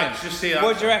 What do you reckon? Right, just say that.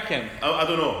 What do you reckon? I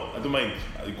don't know. I don't mind.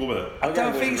 I'll go with it. I I'll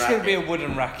don't go think wooden it's going to be a racket.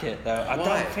 wooden racket though. I Why?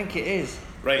 don't think it is.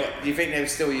 Right. What, do you think they were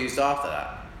still used after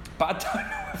that? But I don't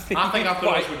know if they I think use after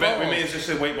white this, we balls. may just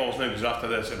say white balls now because after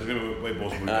this, if there's going to be white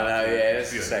balls, we'll No, yeah,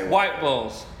 let's just say White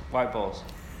balls. White balls.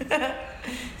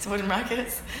 It's wooden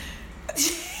rackets.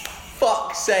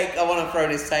 Fuck's sake, I want to throw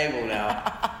this table now.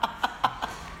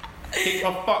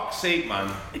 For fuck's sake,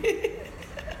 man.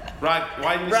 Right,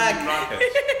 why didn't you Rag. say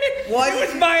rackets? Why It did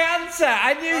was you? my answer.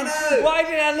 I knew. I know. Why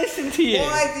didn't I listen to you?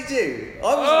 Why did you?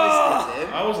 I wasn't listening to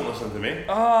him. I wasn't listening to me.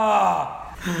 Ah.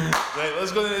 Right,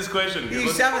 let's go to this question. You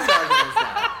Let's- sabotaged us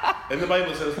now. In the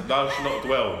Bible it says, thou shalt not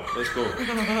dwell. Let's go.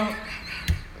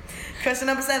 Question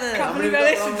number 7. Can't believe many I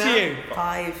we got listened wrong to you.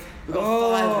 5. We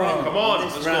got 5 wrong. Come on,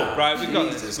 this let's go. round. Right, we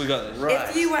got this. Jesus We got this. Christ.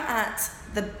 If you were at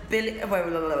the Billy,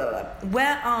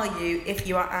 where are you if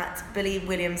you are at Billy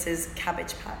Williams's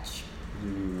Cabbage Patch?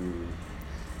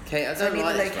 Okay, I So I don't need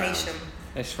like the this location. round.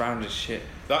 This round is shit.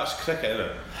 That's cricket, isn't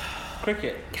it?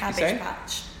 Cricket. Cabbage You say?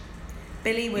 Patch.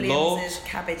 Billy Williams's Lords.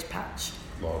 Cabbage Patch.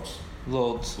 Lords.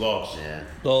 Lords. Lords. Yeah.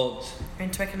 Lords.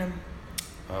 In Twickenham.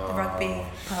 The rugby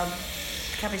pub.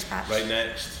 Cabbage Patch. Right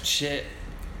next. Shit.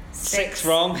 6. 6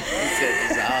 wrong. He said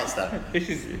disaster. This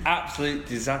is absolute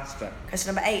disaster.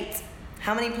 Question number 8.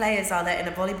 How many players are there in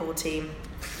a volleyball team?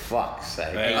 Fuck's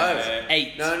sake. Right,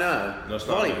 8. No, No, it's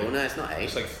not volleyball, eight. no, it's not 8.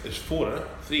 It's like, it's 4, isn't it?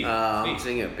 3. I'm 3.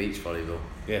 thinking of beach volleyball.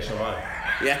 Yeah, so am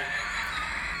I. Yeah.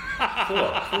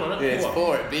 Yeah, it's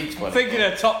 4 at beach one. Thinking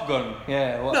of Top Gun.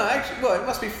 Yeah. What? No, actually, well, it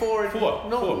must be 4 in Four.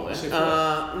 normal. Let's say It's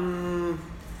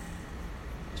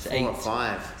 4 8. or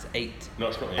 5. It's 8. No,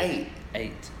 it's not 8. 8.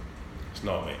 8. It's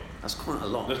not, mate. That's quite a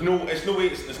lot. It's no 8.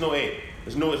 It's not 8.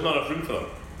 There's not enough room for them.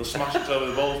 They'll smash each other with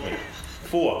the balls, mate.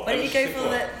 4. Why don't you go for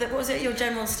the what was it? Your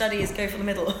general study is go for the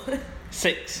middle.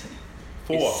 6.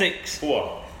 4. It's 6.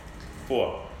 4.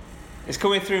 It's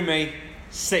coming through me.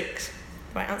 6.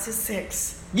 Right, answer's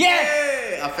 6. Yes!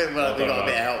 Hey, I think we got a bit of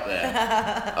help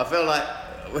there. I feel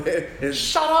like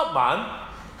Shut up, man!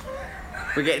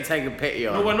 we're getting taken pity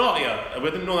on. No, we're not here.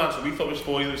 We didn't know that, so we thought it was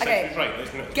 4. Either 6 Okay. was right.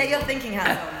 Let's Get your thinking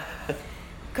hat on.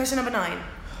 Question number 9.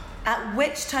 At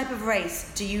which type of race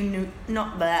do you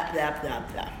not blah blah blah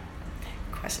blah?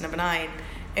 Question number 9.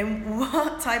 In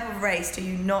what type of race do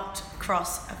you not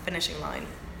cross a finishing line?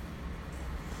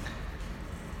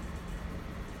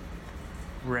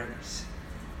 Race.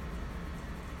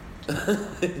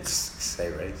 Just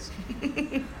say race.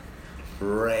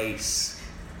 Race.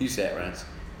 You say it, Rance.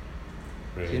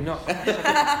 You're not.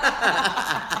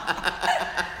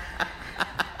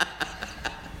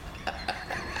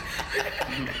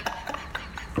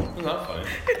 Isn't that funny?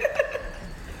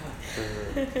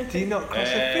 Do you not cross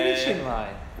the finishing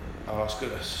line? Oh, that's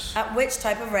good. That's... At which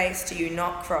type of race do you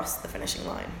not cross the finishing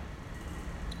line?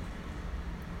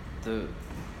 The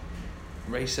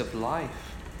race of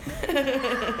life. You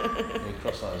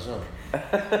cross that as well.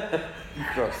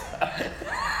 Cross.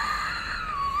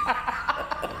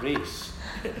 Race.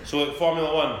 So, like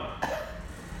Formula 1.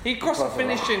 You cross the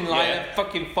finishing line Yeah. at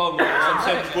fucking Formula I'm 1.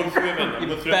 saying just going through it, man. I'm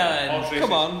going through it. Bellend. Horse Come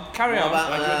races. on, carry What on. about,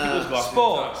 Like, people's glasses.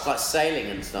 Sports. It's like sailing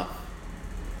and stuff.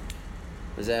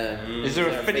 Is there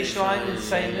a finish line in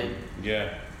sailing?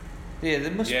 Yeah. Yeah,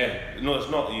 there must be. Yeah. No, it's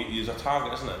not. There's a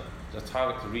target, isn't it? There's a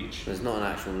target to reach. There's not an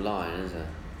actual line, is there?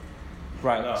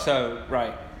 Right, No. so,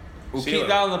 right. We'll Sailor. keep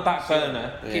that on the back Sailor.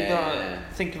 burner. Keep Yeah, that on. yeah.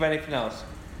 Think of anything else.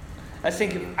 Let's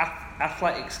think of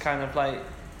athletics kind of like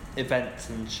events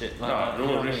and shit like that. No,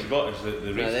 the only race you got is the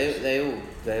No, races.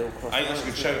 they all cross. I think that's a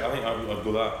good shout. I think I'd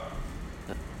go that.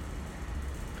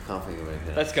 I can't think of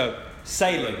anything. Let's go.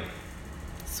 Sailing.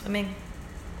 Swimming.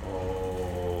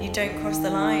 Oh. You don't cross the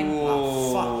line.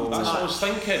 Oh, fuck. That's what I was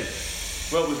thinking.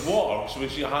 Well, it was water, so we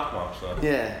see a half marks there.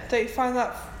 Yeah. Don't you find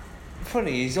that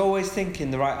funny? He's always thinking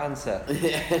the right answer.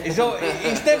 He's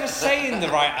never saying the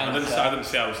right I answer. didn't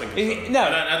say I was thinking. He- something. no,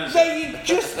 I didn't no, say- you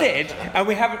just did, and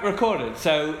we haven't recorded.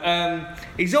 So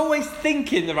he's always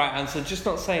thinking the right answer, just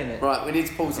not saying it. Right, we need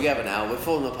to pull together now. We're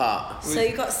falling apart. So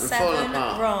you got We're falling 7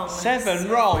 apart. wrong. 7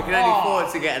 wrong. We can only Oh.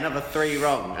 afford to get another 3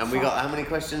 wrong. And we got how many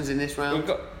questions in this round? We've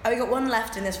got Oh, we got 1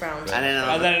 left in this round.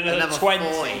 And then another 20.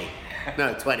 40.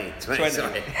 No, 20. 20.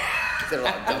 Sorry. It's a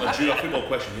lot of I'm a Jew, a football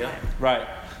question, yeah? right.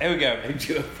 Here we go.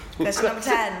 Question number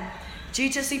 10. Due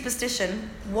to superstition,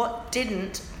 what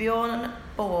didn't Bjorn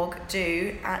Borg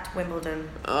do at Wimbledon?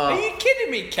 Are you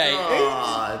kidding me, Kate?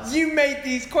 God. You made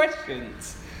these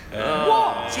questions.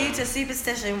 What? Due to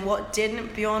superstition, what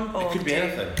didn't Bjorn Borg It could be do?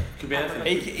 anything. It could be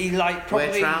anything. He like probably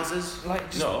Wear trousers? like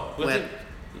just No, Wear-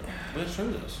 wear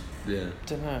trousers. Yeah.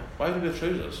 don't know. Why would we wear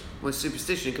trousers? Well,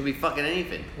 superstition it could be fucking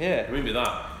anything. Yeah. It wouldn't be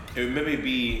that. It would maybe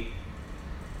be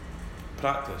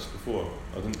practice before.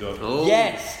 I didn't do it. Oh,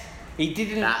 Yes. He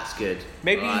didn't. That's good.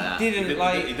 Maybe I like that. he didn't He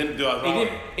like. didn't do it at He rally.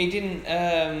 didn't. He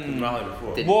didn't. Rally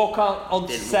before. Didn't- Walk on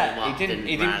Didn't set. warm up, He didn't.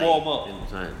 He didn't rally, warm up.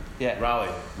 didn't- Yeah. Rally.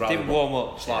 Didn't warm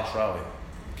up. Slash rally.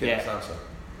 Okay, Yeah. that's the answer.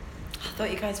 I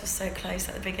thought you guys were so close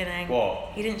at the beginning.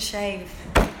 What? He didn't shave.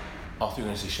 Oh, I thought you were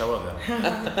going to say shower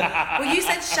then. Well, you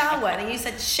said shower and then you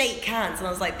said shake hands, and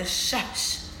I was like, the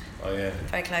shush. Oh, yeah.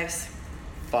 Very close.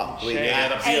 Fuck, we Shit. Yeah, they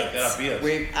had a beard. Eight. They had a beard.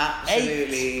 we've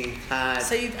absolutely had.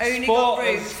 So you've only Sport got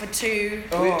room is- for 2.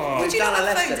 Oh. we've Did you done not a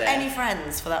have Leicester phoned there. any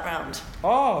friends for that round?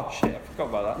 Oh shit! I forgot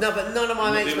about that. No, but none of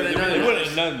my mates would have they known They that. wouldn't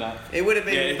have known that. It would have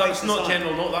been. Yeah, if that's not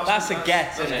general, no, That's a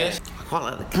guess, isn't it? I quite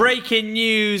like the. Breaking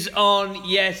news on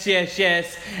Yes, Yes,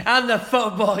 Yes, and the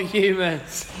football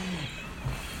humans.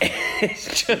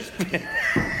 It's just been.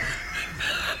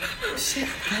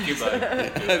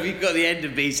 Have you got the end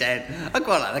of me saying, I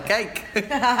quite like the cake?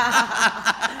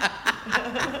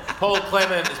 Paul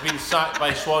Clement has been sacked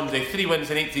by Swansea. 3 wins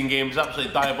in 18 games.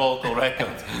 Absolutely diabolical record.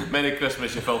 Merry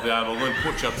Christmas, you filthy animal. Go and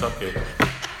poach your turkey.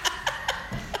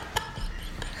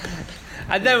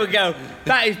 And there we go.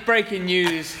 That is breaking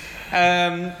news.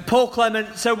 Paul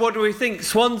Clement. So what do we think?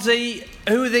 Swansea.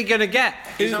 Who are they going to get?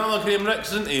 He's another Graham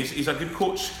Ricks, isn't he? He's a good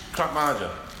coach, crap manager.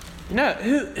 No.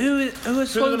 Who is Who are they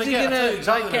Swansea going to get? I tell you going to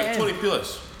exactly. get It's in? Tony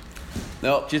Pulis.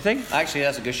 No. Do you think? Actually,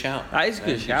 that's a good shout. That is a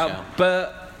good shout.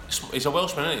 But He's a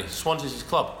Welshman, isn't he? Swansea's his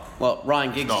club. Well,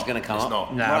 Ryan Giggs It's is going to come it's up.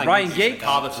 not. Nah, Ryan is Giggs.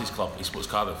 gonna come Cardiff's his club. He supports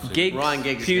Cardiff. so- Giggs, Ryan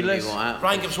Giggs is going to be Pulis. bought out.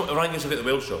 Ryan Giggs will get the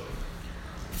Wales show.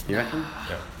 You reckon?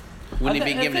 Yeah. Wouldn't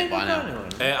he be given it by now?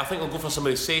 I think they'll go for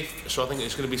somebody safe, so I think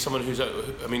it's going to be someone who's out.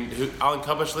 I mean, Alan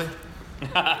Cubbersley?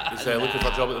 He's looking for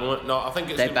a job at the moment. No, I think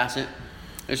it's. Dave Bassett.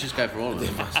 Let's just go for all of them.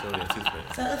 Dave Bassett, oh, yeah, teeth, mate.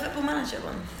 Is that the football manager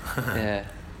one? Yeah.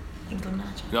 England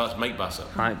manager. No, it's Mike Bassett.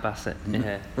 Mike Bassett.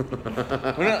 Yeah.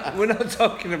 we're not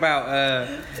talking about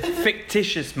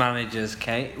fictitious managers,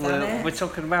 Kate. Damn it. We're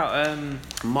talking about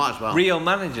Might as well. real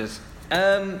managers.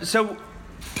 So,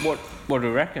 what do we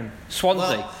reckon?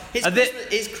 Swansea. Well,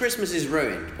 his Christmas is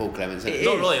ruined, Paul Clements. Isn't it?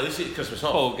 Not really, at least it's Christmas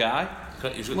off. Poor guy.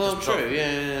 He's got Well, Christmas true, off.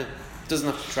 yeah. Doesn't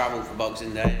have to travel for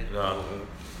Boxing Day. No.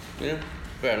 Yeah,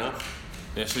 fair enough.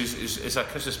 Yeah, so it's a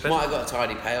Christmas Might present. have got a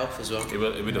tidy payoff as well. He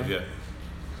would have, yeah.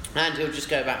 And he'll just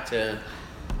go back to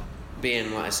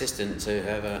being like assistant to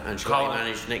whoever Ancelotti Carlo-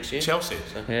 managed next year. Chelsea.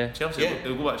 So, Yeah. Chelsea. Yeah.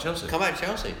 He'll go back to Chelsea. come back to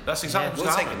Chelsea. That's exactly We'll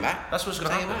what's take going to him happen. back. That's what's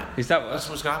going to Take him happen. back. Is that That's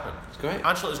what's going to happen. It's great.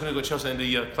 Ancelotti's going to go to Chelsea at the end of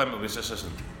the year. Clement will be his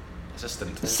assistant.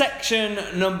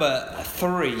 Section number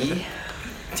 3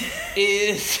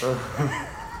 is.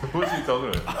 What's he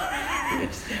talking about?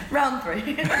 Round 3.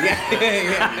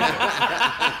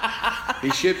 He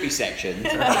should be sectioned.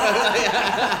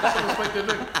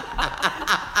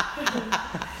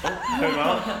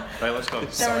 Right, let's go.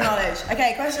 General knowledge.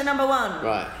 Okay, question number 1.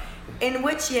 Right. In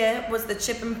which year was the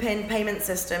chip and pin payment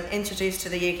system introduced to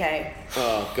the UK?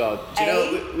 Oh God. Do you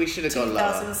know what? We should have gone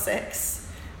lower. 2006,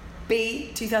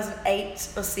 B 2008,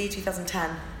 or C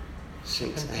 2010?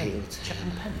 6, 8. Chip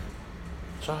and pin.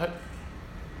 So,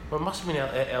 well, it must have been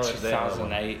L.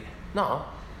 2008. No.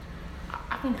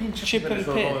 I've been paying Chip and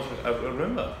for pin. as long as I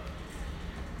remember.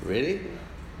 Really?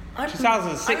 I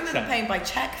 2006 remember then. paying by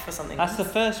cheque for something. That's the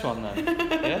first one then.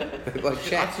 Yeah. Like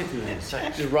check. I'd say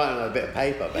 2006. Just writing on a bit of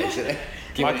paper, basically.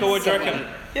 Michael, what do you reckon?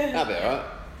 That'd be alright.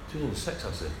 2006,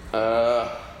 I'd say.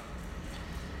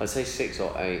 I'd say 6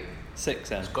 or 8. 6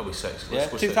 then. It's got to be 6. Yeah,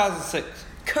 Let's go 2006.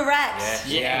 Correct. Yes.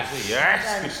 Yes.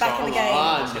 Yes. Good Back in the start. game.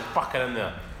 Let's get fucking in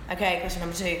there. Okay, question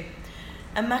number 2.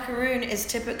 A macaroon is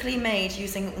typically made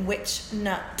using which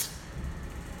nut?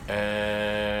 Shit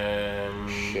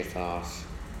ass.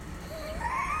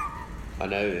 I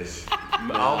know this.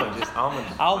 Almond. Almond.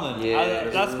 Almond. Yeah.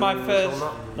 That's my first.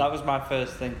 nut. That was my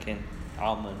first thinking.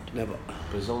 Almond. No, but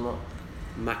Brazil nut.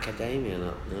 macadamia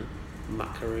nut, no?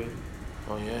 Macaroon.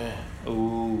 Oh yeah.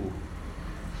 Ooh.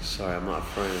 Sorry, I might have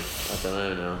thrown it. I don't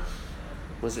know now.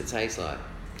 What does it taste like?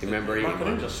 Do you remember eating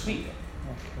Macaroons one? are sweet.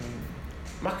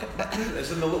 Macaroon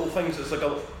is in the little things. It's like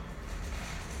a.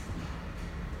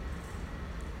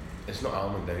 It's not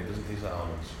almond, then. It doesn't taste like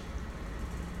almonds.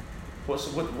 What is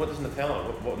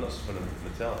Nutella? What nuts is for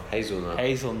Nutella? Hazelnut.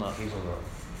 Hazelnut. Hazelnut.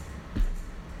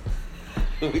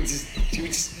 Should we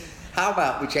just, how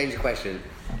about we change the question?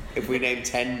 If we name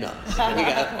 10 nuts, we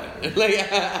get a point. Like,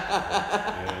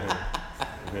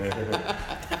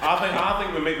 I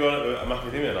think we may go on a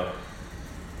macadamia nut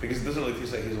because it doesn't really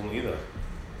taste like hazelnut either.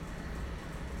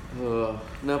 oh,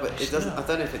 no, but it doesn't. I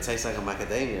don't know if it tastes like a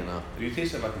macadamia nut. Do you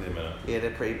taste like macadamia nut? Yeah,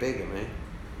 they're pretty big at me.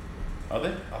 Are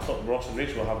they? I thought Ross and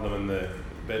Rachel were having them in the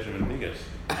bedroom in Vegas.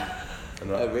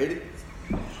 Oh, really?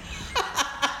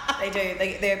 They do.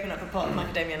 They open up a pot of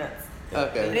macadamia nuts. And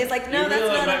Okay. he's like, no, You that's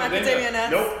really not like a macadamia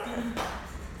nut. Nope.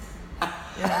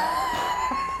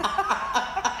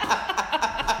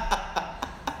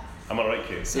 I'm alright,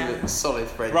 Kate. Solid, solid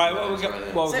French. Right, what we fries got? right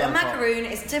there. What we So a got? macaroon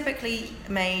is typically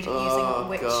made Oh, using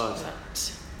which God.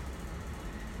 nut?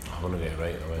 I'm gonna get it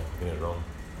right away. I'm getting it wrong.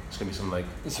 It's gonna be something like.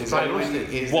 It's Is right, there roasted.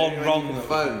 anyone- is One there anyone wrong on the that we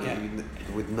phone can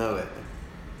you would know it?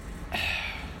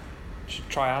 Should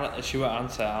try Alice. She won't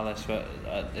answer Alice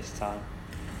at this time.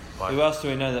 Why? Who else do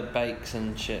we know that bakes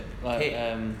and shit? Like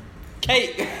Kate.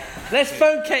 Kate. Let's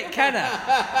phone Kate Kenner.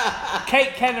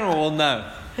 Kate Kenner will know.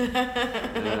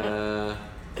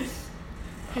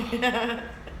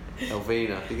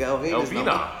 Elvina. You got Elvina's Elvina.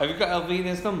 number? Have you got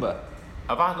Elvina's number?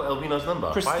 Have I got Elvina's number?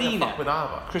 Why the Christina. fuck would I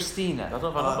have it? Christina. I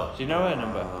don't have a number. Do you know her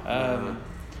number?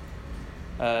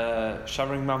 Shall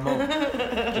I ring my mum?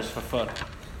 Just for fun.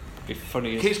 Be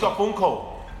funny as Kate's got a phone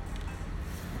call.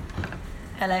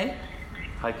 Hello?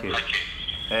 Hi, Kate.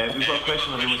 We've got a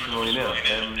question on Human Millionaire.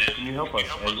 Can you help us?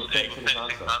 You've got 30 seconds to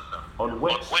answer. On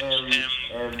which, what's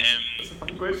the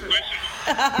fucking question?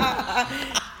 10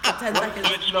 seconds.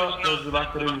 Which nut does the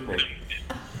macaroon thing?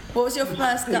 What was your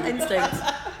first gut instinct?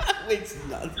 Which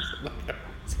nut?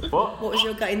 What? What was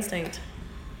your gut instinct?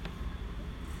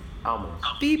 Almonds.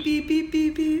 Beep, beep, beep,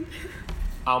 beep, beep.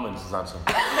 Almonds is the answer.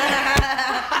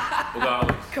 We'll go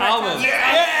almonds. Correct Almond. answer.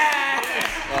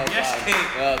 Well Yes, done. Kate.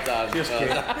 Well done. Yes, well Kate.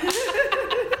 done.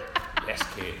 Yes,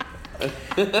 Kate.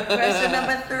 Question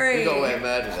number 3. You got away with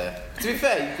murder there. To be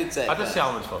fair, you could say. I did say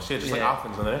Almonds first. Yeah, just like Yeah.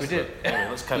 Athens and the rest. We of did. it. Anyway,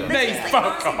 let's count it. Mate, Mate, like fuck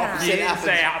marzipan. off. You You said didn't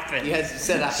say Athens. Athens. You had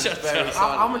said Athens Shut very up.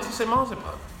 silently. Almonds, you say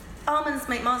marzipan? Almonds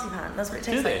make marzipan. That's what it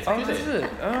Do tastes they? like. Oh, Do is it?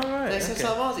 Oh, right. They said Okay.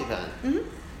 so marzipan? Mm-hmm.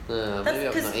 That's Maybe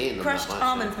I've because not eaten them crushed that much.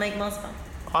 almonds make marzipan.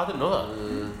 I didn't know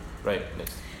that. Right,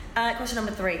 next. Question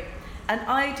number 3. An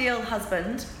Ideal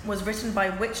Husband was written by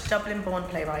which Dublin-born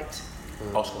playwright?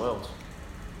 Oscar Wilde.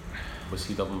 Was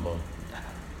he Dublin born?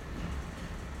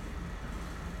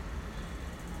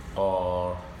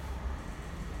 Or...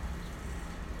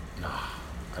 Nah.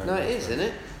 No, it is, isn't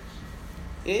it?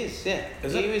 It is, yeah.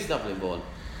 Is he it? is Dublin born.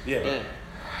 Yeah, but Yeah.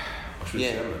 I should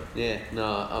Yeah. say that. Yeah.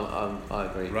 No, I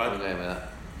agree. Right. I'm going with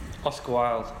that. Oscar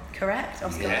Wilde. Correct,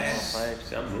 Oscar. Yes.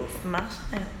 See, I'm rough. Matt.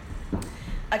 Yeah.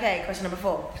 Okay, question number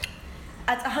 4.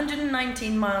 At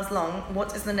 119 miles long,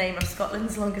 what is the name of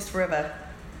Scotland's longest river?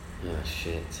 Oh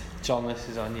shit. John, this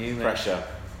is on you, mate. Pressure.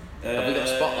 Have we got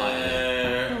a spotlight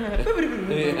in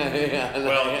yeah,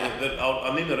 Well,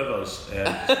 I'll name the rivers.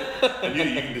 And you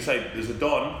can decide. There's the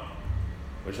Don,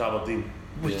 which is Aberdeen.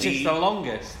 Which The is Dee, the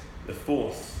longest? the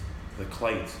Forth, the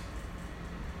Clyde.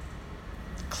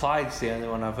 Clyde's the only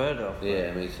one I've heard of.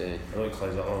 Yeah, me too. I don't think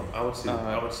Clyde's that long. I would say.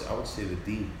 Alright. I would say the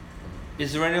D.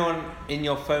 Is there anyone in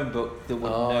your phone book that would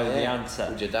know the answer?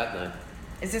 Would your dad know?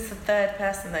 Is this the third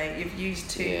person though? You've used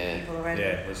 2 Yeah. people already.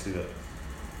 Yeah, let's do that.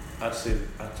 I'd say.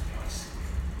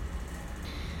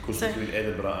 Goes So- between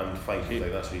Edinburgh and Fife.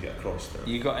 Like that's where you get across.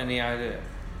 You got any idea?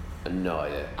 No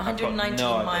idea. 119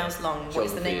 no idea. miles long. What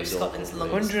is the name of Geography is Scotland's awful.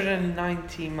 longest?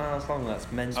 119 miles long,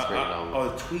 that's mental. long. Oh,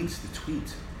 the Tweeds. The Tweed.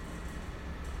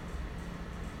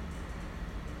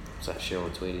 What's that show on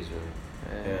Tweedies,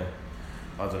 really? Yeah.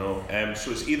 I don't know.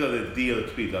 So it's either the D or the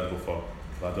Tweed I'd go for.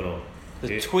 But I don't know. The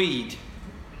Okay. Tweed.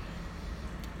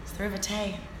 It's the River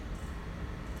Tay.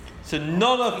 So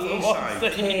none of them.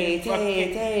 Teesside.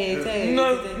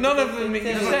 None of them make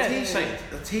There's a sense. Teesside.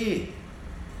 The Tay.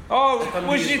 Oh, Dundee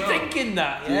was as you well. thinking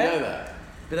that? Do you Yeah. know that?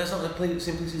 But that's not the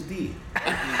same place as D.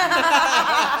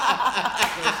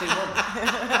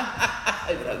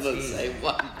 That's not the same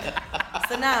one.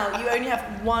 So now you only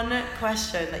have one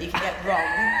question that you can get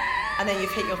wrong, and then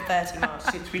you've hit your 30 marks.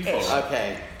 Say Tweed for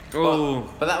Okay. Oh,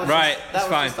 But that was right. just, that It's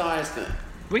was fine. just our estimate.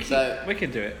 We can So- we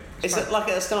can do it. It's like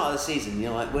at the start of the season,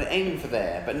 you're like, we're aiming for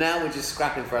there, but now we're just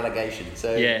scrapping for relegation.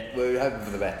 So Yeah. we're hoping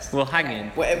for the best. We'll hang in.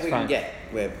 Whatever It's we fine. can get.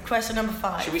 We're, Question number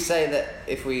 5. should we say that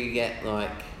if we get like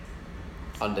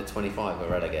under 25, we're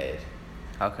relegated?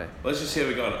 Okay. Let's just see how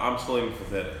we got on. I'm still aiming for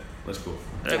 30. Let's go.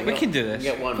 We can do We this.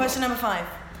 get one. Question number 5.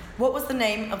 What was the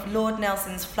name of Lord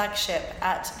Nelson's flagship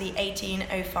at the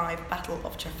 1805 Battle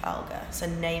of Trafalgar? So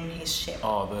name his ship.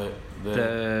 Oh, the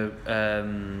The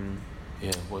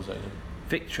yeah. What was that again?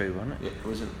 Victory, wasn't it? Yeah,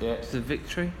 was it? Yeah, It's the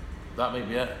Victory. that might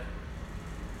be it.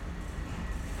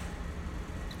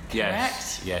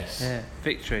 Yes. Yes. Yeah,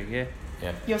 Victory. Yeah.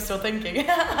 Yeah. You're still thinking.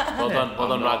 Well done. Well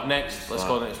done, not. Rag. Next. Let's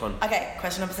go to the next one. Okay,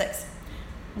 question number 6.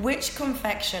 Which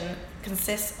confection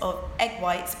consists of egg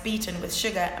whites beaten with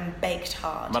sugar and baked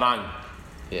hard? Meringue.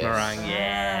 Yes. Meringue.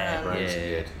 Yeah. Meringues are Yeah.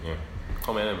 good. Yeah.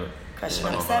 Come in, but Question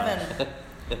Well, number 7.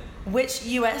 Which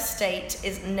US state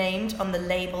is named on the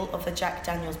label of the Jack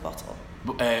Daniels bottle?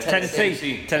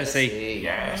 Tennessee. Tennessee.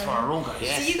 Yeah, that's what I wrote, guys.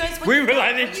 Yes. So you guys We were like what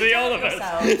are you literally all of telling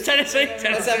us. yourselves? Tennessee.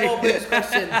 Let's have more Tennessee. boost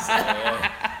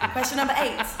questions. Question number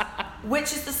 8. Which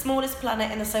is the smallest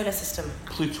planet in the solar system?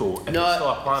 Pluto. If No, it's still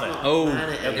a planet. it's not Oh. a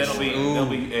planet, Then it's- it'll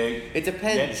be It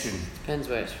depends. Neptune. Depends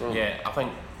where it's from. Yeah, I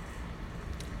think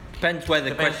Depends where the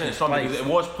depends question on is it's from because placed.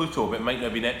 it was Pluto, but it might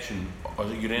not be Neptune or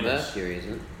is it Uranus? Mercury,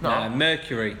 isn't it? No,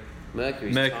 Mercury.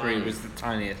 Mercury's Mercury tiny. was the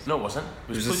tiniest. No, it wasn't.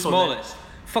 It was the Pluto smallest.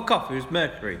 Fuck off. It was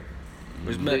Mercury. It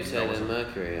was Mercury. Pluto and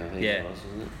Mercury, I think Yeah. it was,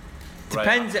 wasn't it?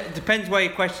 Right. Depends where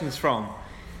your question's from.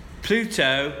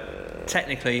 Pluto,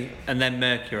 technically, and then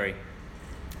Mercury.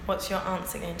 What's your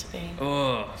answer going to be?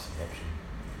 Oh, Neptune.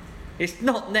 it's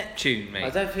not Neptune, I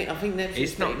mate. don't think. I think Neptune's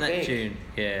It's not pretty big. Neptune.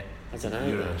 Yeah, I don't know.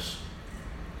 Uranus.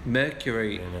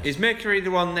 Mercury. Uranus. Is Mercury the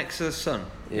one next to the sun?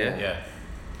 Yeah. Yeah.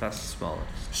 That's the smallest.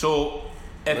 So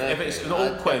if it's an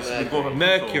old quiz, we go with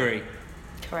Mercury.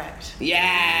 Correct.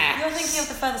 Yeah. You're thinking of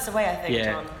the furthest away, I think,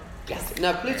 Yeah. John. Yes.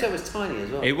 No, Pluto was tiny as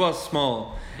well. It was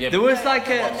small. Yeah, There but- was like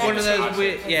Yeah, a one of Neptune. those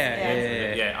weird. Yeah.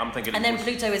 Yeah. Yeah, I'm thinking. And it then was-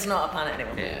 Pluto is not a planet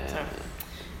anymore. Yeah.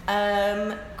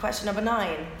 So, question number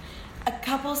 9. A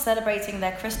couple celebrating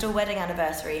their crystal wedding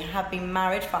anniversary have been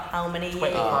married for how many years?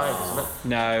 25, isn't it?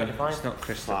 No, 25? it's not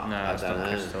crystal. Fuck, No, I it's don't not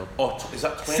know. crystal. Oh, is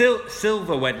that 20?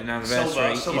 Silver wedding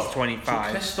anniversary Silver. is 25.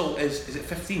 So crystal is it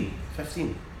 15?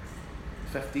 15.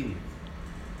 15.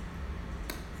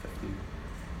 15.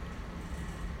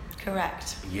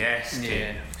 Correct. Yes. Yeah.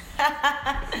 Kate.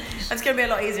 It's going to be a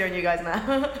lot easier on you guys now.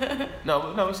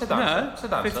 No, we said answer.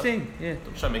 Said answer. 15, yeah. I'm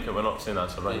trying to make it we're not saying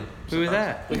answer right. We were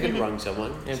there. We could wrong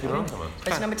someone. Yeah, we're wrong someone.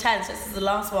 Question number 10, so this is the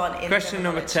last one. In Question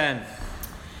general number knowledge.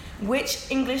 10.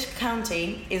 Which English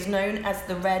county is known as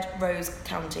the Red Rose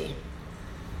County?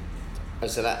 Oh,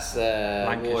 so that's War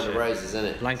of the Lancashire. Roses, isn't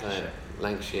it? Lancashire. So,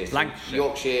 Lancashire. So Lancashire.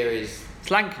 Yorkshire is.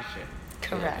 It's Lancashire.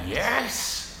 Correct.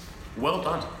 Yes! Well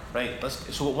done. Right,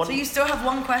 so one. So you still have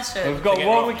one question. We've got Get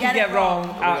one wrong. we can Get get it wrong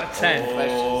wrong. out of 10.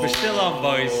 questions. We're still on,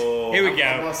 boys. Here we And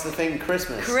go. what's the thing?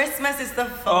 Christmas. Christmas is the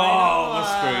final we're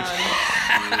screwed.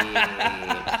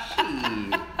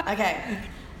 Yeah. Okay.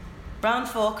 Round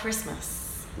 4,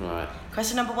 Christmas. Right.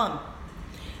 Question number 1.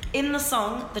 In the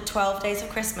song The 12 Days of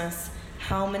Christmas,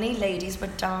 how many ladies were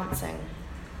dancing?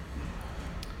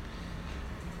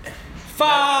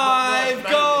 5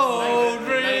 gold nine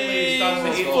ladies dancing,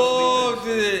 rings. eight 4. lords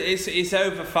of It's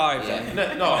over 5 then.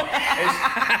 No,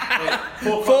 it's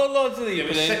 4 4 lords of the Yeah,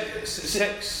 evening. but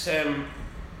six.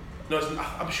 No,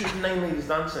 I'm sure it's 9 ladies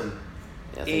dancing.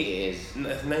 Yeah, I think it is.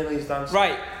 It's 9 ladies dancing.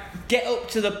 Right, get up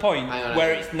to the point Hang on, where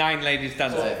hang on. it's 9 ladies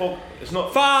dancing. It's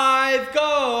not. 5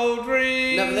 gold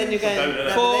rings. No, but then you're going. Down, No, but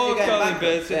then 4 you're going golden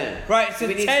backwards. birds. Yeah. Right, so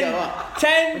We need to go up.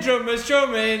 10 drummers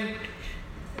drumming.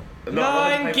 No,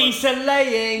 9 geese are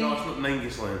laying. No, it's not 9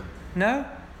 geese laying. No?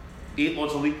 8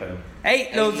 lords of leaping.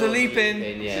 8 loads of leaping.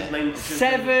 Yeah. It's 9.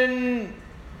 7,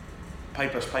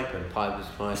 Pipers piping. Pipers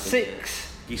piping.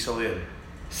 6. Geese are laying.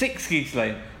 6 geese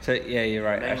laying. So, yeah, you're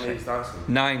right, 9 actually. ladies dancing.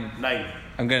 9. 9.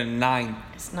 I'm going 9.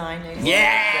 It's 9 ladies.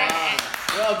 Yeah!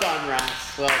 Well done,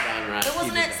 Ras. Well done, Ras. But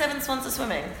wasn't it 7 swans are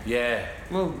swimming? Yeah.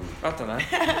 Well, I don't know.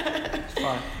 It's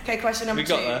fine. Okay, question number We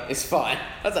 2. got there. It's fine.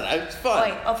 I don't know. It's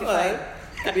fine. Wait, off your Well, phone.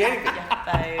 Could be anything.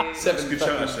 Phone. That's a good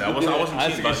shout, actually. I wasn't That's a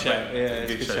cheating, good but shout. Yeah,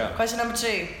 it's a good shout. Question number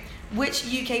 2. Which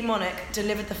UK monarch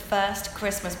delivered the first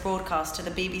Christmas broadcast to the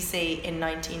BBC in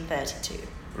 1932?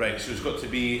 Right, so it's got to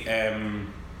be.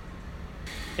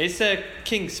 It's a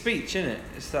King's Speech, isn't it?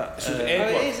 It's that. So uh, it's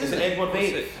Edward. it is, Is isn't it it? Edward what's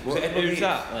VIII? it? Is it Edward Who's VIII?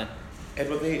 that then?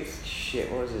 Edward VIII.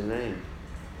 Shit, what was his name?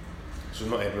 So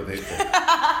it's not Edward VIII.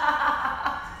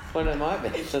 Well, it might be.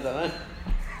 I don't know.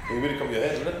 You would have come to your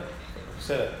head, wouldn't it?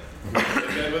 Said it.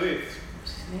 Is it Edward VIII?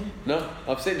 No,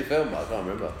 I've seen the film, but I can't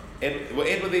remember.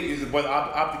 Edward VIII is the boy that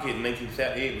abdicated in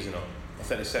 1938, was he not? Or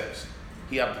 36.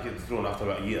 He abdicated the throne after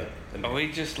about a year. didn't Are he?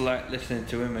 we just like listening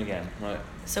to him again? Right.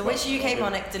 So which UK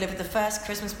monarch delivered the first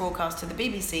Christmas broadcast to the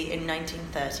BBC in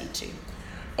 1932?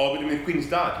 Oh, but I mean the Queen's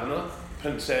dad, you know?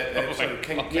 Prince, sorry,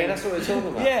 King. Yeah, that's what we're talking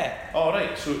about. Yeah.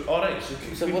 Alright, so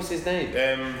So what's his name?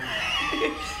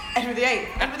 Edward VIII.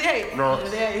 Edward VIII. No.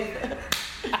 Edward VIII.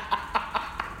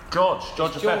 George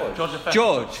the Fifth.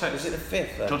 George. Was it the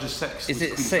fifth? Though? George the Sixth. Is was it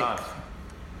Queen's six? dad.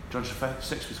 George the Fifth.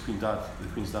 6 was Queen's dad. The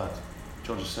Queen's dad.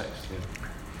 George the Sixth. Yeah.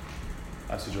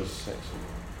 That's George the Sixth.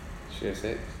 Sure,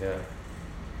 six. Yeah.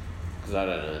 Because I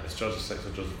don't know. It's George the Sixth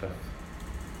or George the Fifth.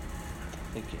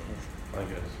 I think it is. I think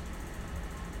it is.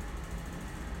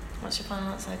 What's your final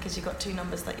answer? Because you've got 2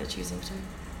 numbers that you're choosing between.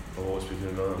 I'll always be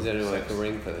doing another. Is there anyone I Six. can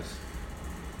ring for this?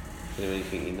 Is there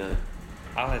anything you know?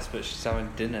 Alice, but she's having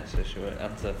dinner, so she won't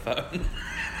answer the phone.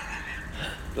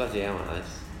 Bloody hell,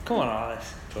 Alice. Come on,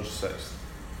 Alice. George the Sixth.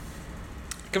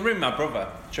 I can ring my brother.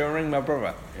 Shall I ring my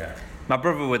brother? Yeah. My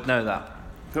brother would know that.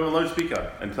 Put him on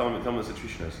loudspeaker and tell him what the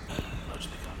situation is.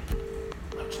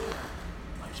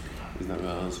 He's not going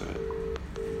to answer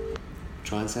it.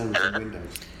 Try and sound with the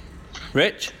windows.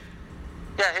 Rich?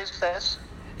 Yeah, who's this?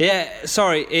 Yeah,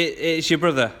 sorry, it's your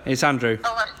brother. It's Andrew.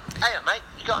 Oh, hey, mate,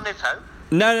 you got a new phone?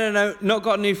 No, not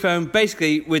got a new phone.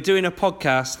 Basically, we're doing a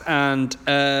podcast and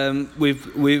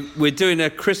we're doing a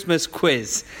Christmas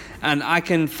quiz, and I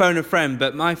can phone a friend,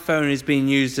 but my phone is being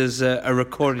used as a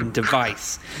recording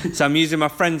device, so I'm using my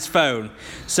friend's phone.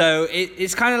 So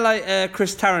it's kind of like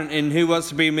Chris Tarrant in Who Wants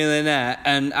to Be a Millionaire,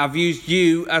 and I've used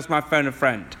you as my phone a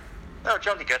friend. Oh,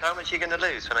 jolly good. How much are you going to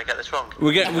lose when I get this wrong?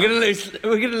 We're gonna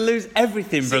lose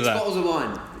everything, 6 brother. bottles of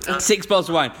wine. 6 bottles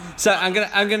of wine. So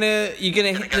you're gonna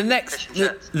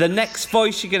the next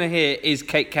voice you're gonna hear is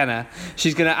Kate Kenner.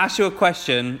 She's gonna ask you a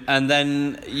question, and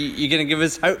then you're gonna give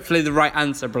us hopefully the right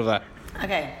answer, brother.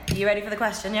 Okay, are you ready for the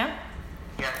question, yeah?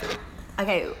 Yeah.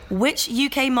 Okay, which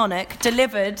UK monarch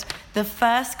delivered the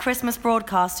first Christmas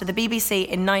broadcast to the BBC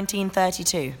in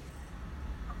 1932?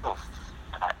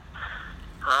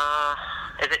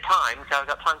 Is it time? So I've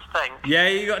got time to think. Yeah,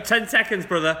 you got 10 seconds,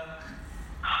 brother.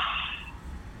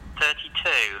 32.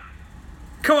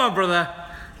 Come on, brother.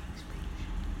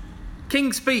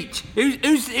 King's Speech.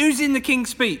 Who's in the King's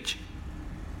Speech?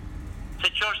 Is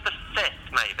it George the Fifth,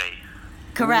 maybe?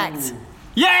 Correct.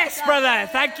 Yes, brother.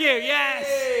 Thank you.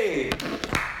 Yes.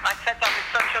 I said that with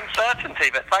such uncertainty,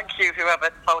 but thank you, whoever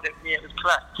told me it was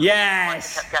correct.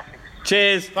 Yes. I kept guessing.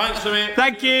 Cheers. Thanks, mate.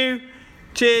 Thank you.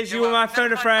 Cheers. You were my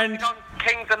phone a friend.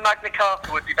 Kings and Magna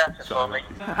Carta would be better for me.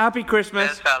 Happy Christmas.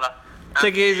 Cheers, fella.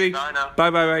 Take it easy. Bye now. Bye,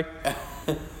 bye, bye.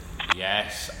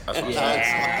 Yes. That's what I said.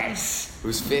 Yes. It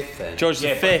was fifth then. George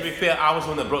Yeah, the but to be Fifth. fair, I was the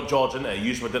one that brought George into it.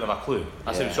 You didn't have a clue.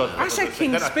 I said George. I said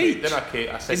King's Speech. Then I Kate.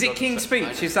 I said Is it George King's the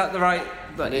Speech? Is that the right?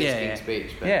 It is King's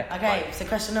Speech. But Yeah. Okay, so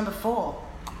question number 4.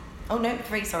 Oh no,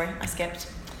 3. Sorry, I skipped.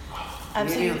 So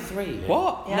Nearly on 3.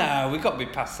 What? Yeah. No, we've got to be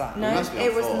past that. no, must be on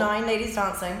it was 4. 9 ladies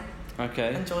dancing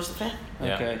Okay. and George V.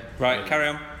 Yeah. Okay. Right, carry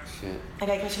on. Shit.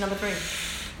 Okay, question number 3.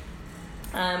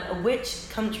 Which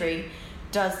country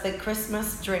does the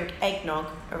Christmas drink eggnog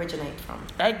originate from?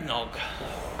 Eggnog.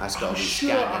 That's got to be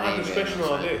sure I had this Scandinavian. question or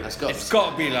all day. something. That's It's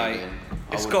got to be like. Scandinavian.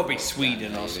 I It's would got to be have thought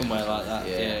Sweden or Scandinavian. somewhere like that.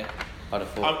 Yeah. I'd have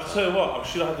thought. I'll tell you what. I'm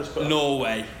sure I had this.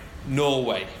 Norway.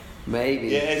 Norway. Maybe.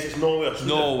 Yeah, it's Norway or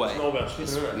Sweden. Norway. It's Norway or Sweden,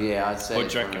 isn't it? Yeah, I'd say What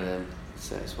it's do you one of reckon? them. I'd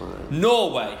say it's one of them.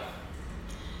 Norway.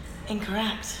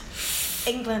 Incorrect.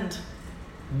 England.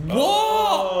 What?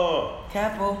 Oh.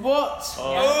 Careful. What?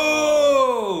 Oh.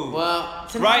 Oh. Well,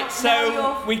 So now- Right, now so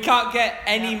you're- we can't get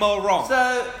any more wrong.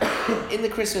 so in the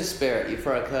Christmas spirit, you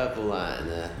throw a curveball out in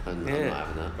there. I'm Yeah. not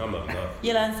having that. I'm not. No.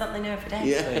 You learn something new every day.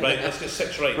 Yeah. Right, let's get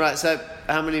 6 right. Right. So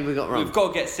how many have we got wrong? We've got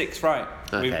to get 6 right.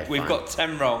 Okay, we've fine. got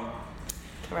 10 wrong.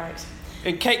 Correct.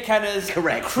 In Kate Kenner's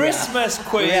Correct, Christmas We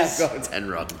quiz. have got 10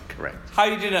 wrong. Correct. How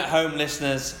you doing at home,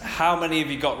 listeners? How many have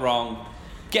you got wrong?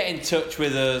 Get in touch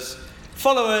with us.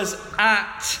 Follow us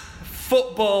at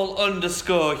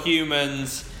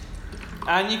football_humans.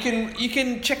 And you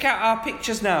can check out our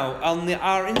pictures now on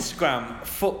our Instagram,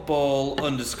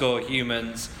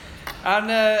 football_humans.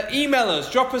 And email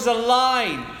us, drop us a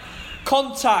line.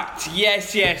 Contact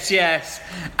yes at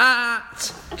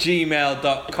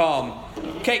gmail.com.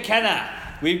 Kate Kenner,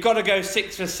 we've got to go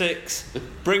 6 for 6.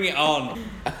 Bring it on.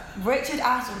 Richard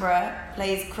Attenborough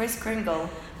plays Kris Kringle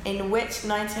in which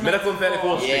 1994? Miracle on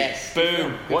 34th Street. Yes.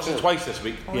 Boom. Watched it twice this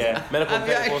week. Yeah. Miracle on Have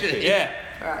you 34th actually? Street. Yeah.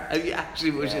 Correct. Have you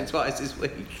actually watched it twice this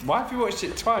week? Why have you watched it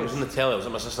It twice? was on the telly. It was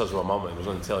at my sister's with my mum. It was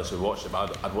on the telly, so we watched it.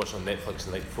 But I'd watched it on Netflix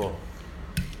the night before.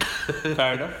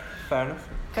 Fair enough. Fair enough.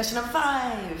 Question number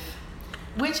 5.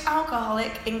 Which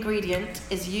alcoholic ingredient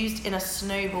is used in a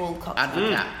snowball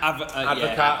cocktail? Advocate.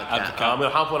 Advocate. Advocate. I'm gonna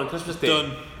have one on Christmas Day.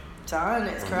 Done. Done,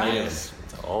 it's correct. Yes.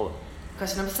 It's all.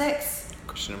 Question number 6.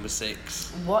 Question number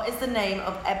 6. What is the name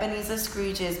of Ebenezer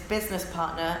Scrooge's business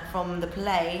partner from the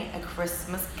play A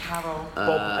Christmas Carol?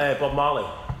 Bob Marley.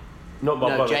 Not Bob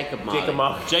No, Marley. Jacob Marley. Jacob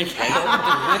Marley. Jake.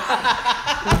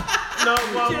 No,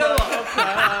 Bob Do you know what?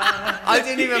 I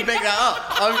didn't even pick that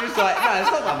up. I was just like, no,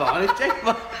 it's not my Marley, it's Jacob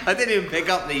Marley. I didn't even pick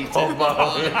up these two. Bob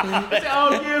Marley.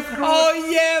 Oh yes, Oh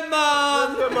yeah,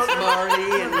 man.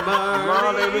 Marley and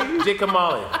Marley. Marley. Jacob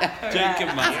Marley. Jacob,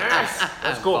 man. Yes.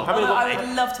 Let's go. How many Oh, got? I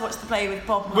would love to watch the play with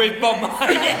Bob Marley. With Bob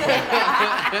Marley.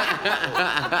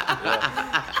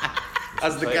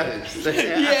 As the ghost.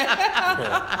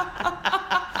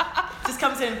 Just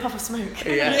comes in and puff of smoke.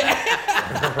 Yeah.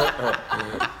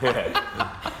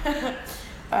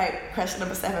 Alright, question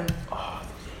number 7.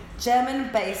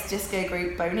 German-based disco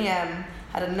group Boney M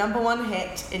had a #1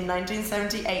 hit in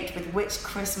 1978 with which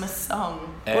Christmas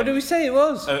song? What did we say it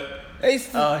was? It's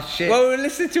Oh, shit. What we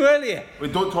listened to earlier. We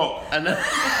don't talk. And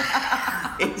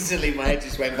instantly my head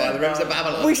just went by the rooms of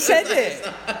Babylon. We said it.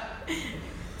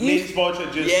 Mary's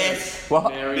Boychild.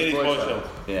 What? Mary's Boychild.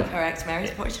 Yeah. Correct,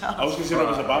 Mary's Boy I was Child. going to say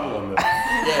Rivers of Babylon. But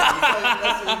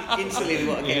That's instantly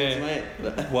what came to my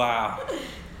head. Wow.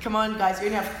 Come on, guys, we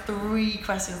only have 3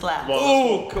 questions left. Well,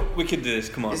 Oh, we can do this.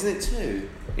 Come on. Isn't it 2?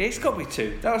 Yeah, it's got to be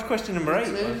 2. That was question number 8.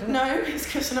 Two? wasn't it? No,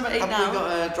 it's question number 8 Have now. we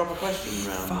got a drop a question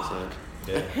round?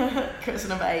 So. Question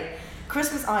number 8.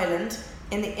 Christmas Island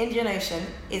in the Indian Ocean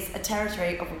is a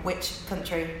territory of which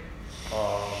country?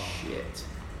 oh, Shit.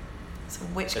 So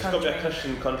which it's got to be country? a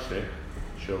Christian country,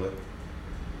 surely.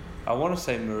 I want to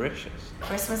say Mauritius.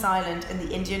 Christmas Island in the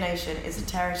Indian Ocean is a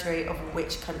territory of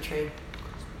which country?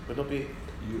 Would not be.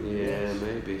 Yeah,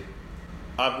 maybe.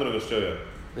 I'm going to go Australia.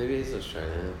 Maybe it's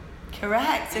Australia.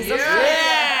 Correct. It's Yeah.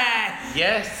 Australia.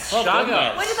 Yes, Well done,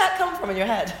 Shagger. Where did that come from in your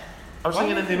head? I was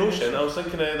thinking Indian Ocean. I was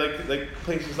thinking like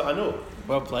places that I know,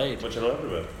 Well played. which I know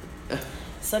everywhere.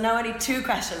 So now I need 2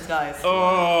 questions, guys.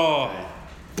 Oh.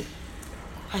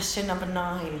 Question number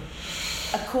 9.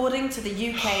 According to the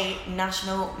UK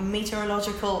National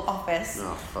Meteorological Office,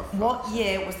 Oh, for fuck's what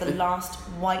year was the last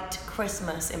white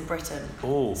Christmas in Britain?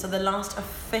 Oh. So the last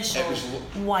official It was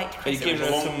white Are you Christmas. giving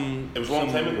us long- some? it was a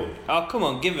long some- time ago. Oh, come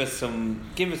on, give us some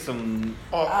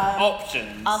Oh,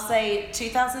 options. I'll say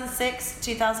 2006,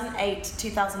 2008,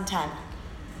 2010.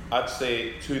 I'd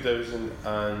say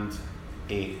 2008.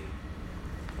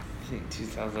 I think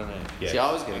 2008. Yeah. See,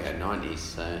 I was going to go 90s,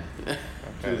 so.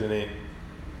 2008.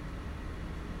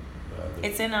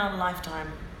 It's in our lifetime.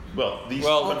 Well, these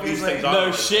obviously. things are.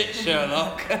 No shit,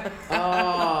 Sherlock.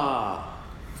 Ah.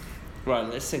 Right,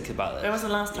 let's think about When this. was the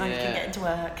last time you Yeah. could get into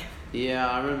work? Yeah,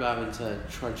 I remember having to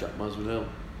trudge up Muswell Hill.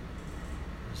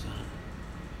 What's that?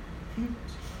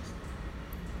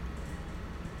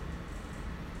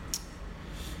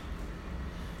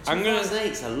 I'm gonna-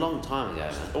 2008's a long time ago,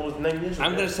 man. Almost 9 years ago.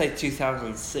 I'm going to say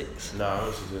 2006. No, I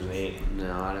was 2008.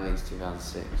 No, I don't think it's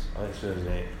 2006. I think it's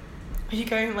 2008. Are you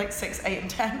going like 6, 8, and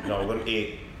 10? No, I'm going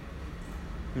 8.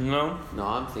 No? No,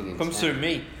 I'm thinking Comes 10. through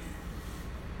me.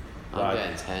 I'm Right.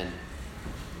 getting 10.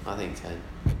 I think 10.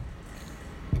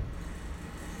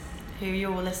 Who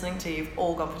you're listening to, you've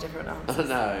all gone for different answers.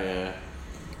 No, yeah.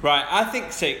 Right, I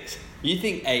think 6. You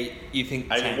think 8. You think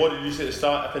 10. And what did you say at the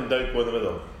start? Up and down, go in the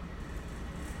middle.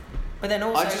 But then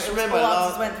also, I just it was remember all last-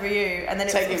 answers went through you, and then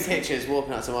it Taking was pictures,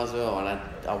 walking up to Muswell, and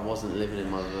I wasn't living in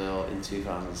Muswell in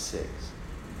 2006.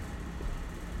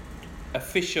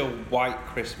 Official white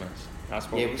Christmas. That's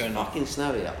what Yeah, it we're was going on. fucking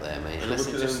snowy up there, mate. Unless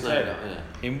it just 2010. snowed up there.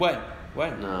 In when?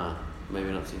 When? No,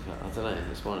 maybe not 2000. I don't know.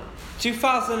 It's one.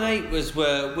 2008 was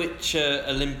which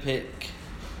Olympic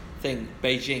thing?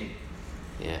 Beijing.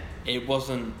 Yeah. It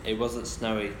wasn't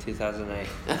snowy 2008.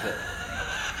 Was it?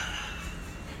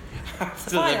 The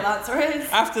final answer is.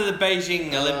 After the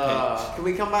Beijing Olympics. Can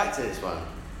we come back to this one?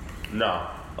 No,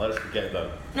 let's get it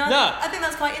done. No, No. I think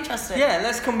that's quite interesting. Yeah,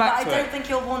 let's come But back I to don't it. think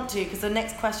you'll want to, because the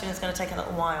next question is going to take a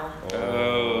little while.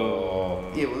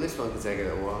 Oh. Yeah, well, this one could take a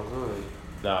little while, can't we?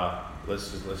 Nah,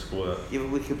 let's go with it. Yeah, but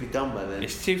we could be done by then.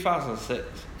 It's 2006.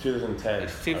 2010.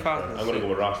 It's 2006. I'm going to go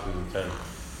with Ross 2010.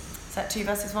 Is that 2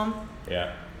 versus 1?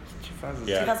 Yeah. 2006.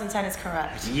 Yeah. 2010 is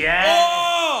correct. Yeah!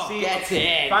 Oh! Get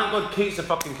it! Thank God Kate's a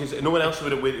fucking... Because no one else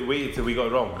would have waited till we got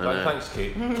it wrong. Thanks,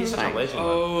 Kate. Kate's such a Thanks. legend, man.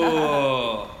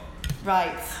 Oh.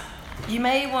 Right. You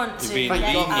may want to You're being get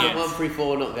Thank God lenient. for out.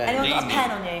 134 not going. Anyone got a lenient.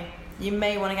 pen on you? You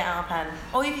may want to get out a pen.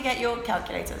 Or you could get your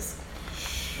calculators.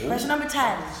 Question number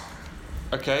 10.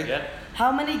 Okay. Yeah.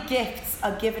 How many gifts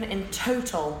are given in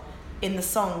total in the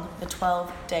song The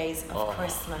 12 Days of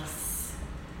Christmas?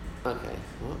 Okay,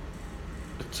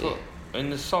 what? In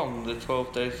the song, The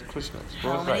 12 Days of Christmas.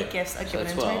 How What? many right. gifts are given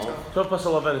in 12. total? 12 plus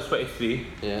 11 is 23.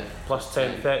 Yeah. Plus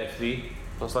 10, 33.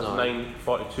 Plus Plus 9. 9,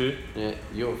 42. Yeah,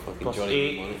 you're fucking Plus jolly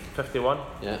 8, good, 51.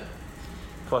 Yeah.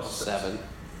 Plus 7.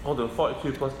 Hold on,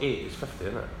 42 plus 8 is 50,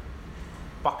 isn't it?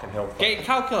 Fucking hell. Get your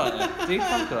calculator. Do your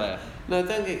calculator. No,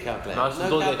 don't get calculated. No,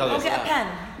 don't get I'll calculators. get a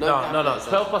pen. No. calculators.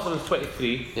 12 plus 11 is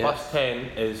 23. Yeah. Plus 10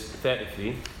 is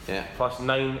 33. Yeah. Plus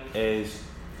 9 is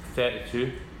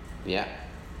 32. Yeah.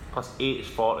 Plus 8 is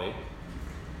 40.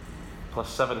 Plus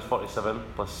 7 is 47.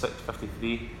 Plus 6,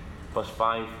 53. Plus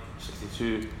 5,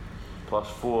 62. Plus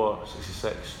 4,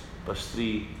 66. Plus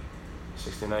 3,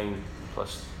 69.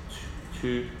 Plus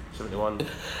 2, 71.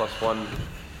 Plus 1,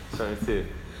 72.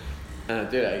 Do that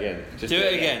again. Do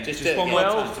it again. Just, Just do it one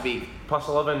again. more Just to be. Plus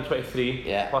 11, 23.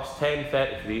 Yeah. Plus 10,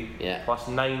 33. Yeah. Plus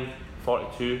 9,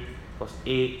 42. Plus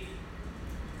 8,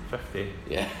 50.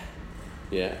 Yeah.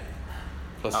 Yeah.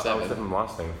 Plus I was 7. different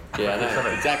last time. Yeah, I know.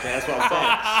 7. Exactly, that's what I'm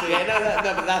saying. So, yeah,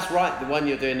 no, but that's right. The one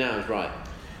you're doing now is right.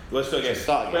 Let's do it again.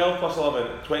 Start again. 12 plus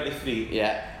 11, 23.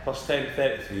 Yeah. Plus 10,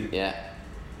 33. Yeah.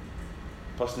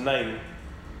 Plus 9,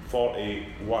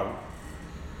 41.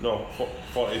 No,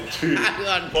 42.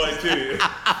 Hang on. 42.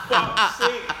 Fuck's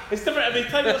sake. It's different every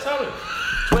time. What's happening?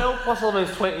 12 plus 11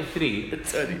 is 23.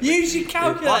 Use your Plus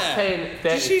calculator. 10,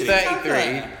 Just use 33. the 33.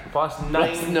 calculator. Plus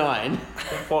Plus 9, 9.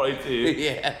 42.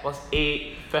 Yeah. Plus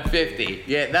 8, 50. 50.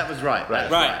 Yeah, that was right.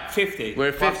 That's Right, 50. We're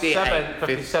at Plus 58. 7,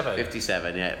 57.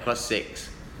 57, yeah. Plus 6.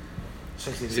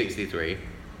 63. 63.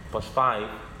 Plus 5.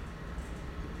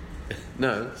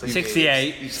 No.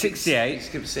 68. You 68.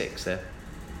 skipped 6 there.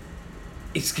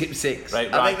 You skipped 6.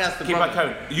 Right, I right. think that's the Keep problem. my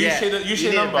count. You Yeah, say the you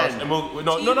need a numbers pen. and we'll. Do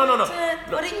No, you no, no, no, want no.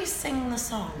 to- Why don't you sing the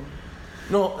song?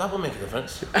 No, that will make a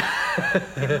difference.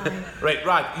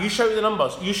 Right, you shout the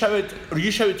numbers. You shout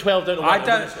 12 down to 1. I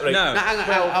don't Right. know. No,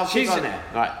 hang on. I'll keep She's- on there.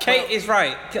 Right. Kate is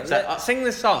right. Sing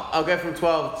the song. I'll go from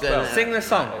 12 to... Sing the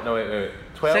song. No, wait.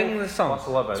 12 Sing the song. plus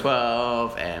 11.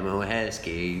 12 Emma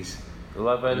Heskies.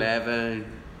 11. 11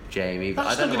 Jamie.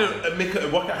 That's I not don't know. going to make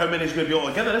it work out how many is going to be all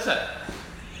together, is it?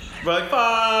 We're like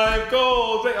 5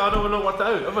 goals. Right, I don't know what to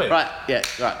out, have we? Right, yeah,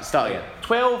 right, start again.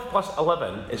 12 plus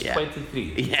 11 is Yeah.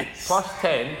 23. Yes. Plus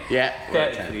 10, Yeah.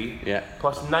 33. Yeah.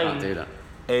 Plus Can't 9 do that.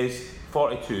 is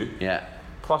 42. Yeah.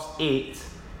 Plus 8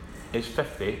 is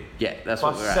 50. Yeah, that's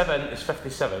Plus what we're at. 7 is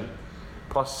 57.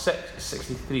 Plus 6 is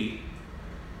 63.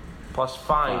 plus 5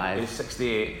 5. is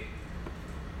 68,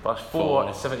 plus 4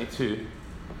 is 72,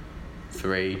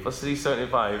 3, plus 3 is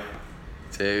 75,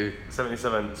 2.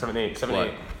 77, 78,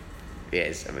 78. Yeah,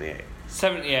 it's 78.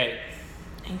 78.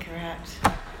 Incorrect.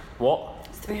 What?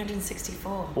 It's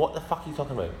 364. What the fuck are you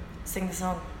talking about? Sing the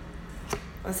song.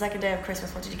 On the second day of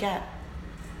Christmas, what did you get?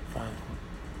 5.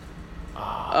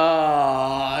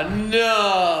 Oh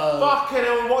no! Fucking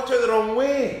hell, we walked out the wrong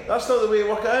way. That's not the way you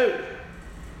work it out.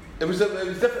 It was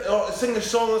different. Oh, sing the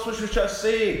song, that's what she was trying to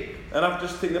say. And I've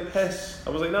just taken the piss. I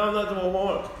was like, no, I'm not doing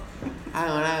homework. Hang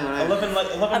on. 11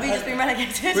 Have you just been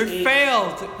relegated? We've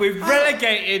failed. We've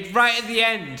relegated right at the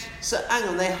end. So hang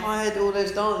on, they hired all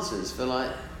those dancers for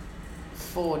like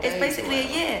 4 days. It's basically a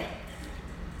year.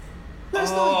 No,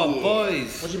 it's not a year.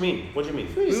 boys. What do you mean? What do you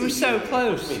mean? We were so What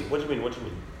close. do you mean? What do you mean? What do you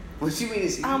mean? What do you mean?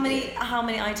 It's a How year?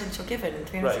 many items you're given in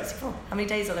 364? How many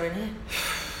days are there in here?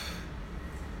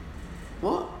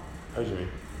 What? How do you mean?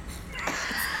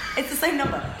 It's the same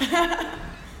number.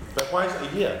 But why is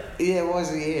it a year? Yeah, why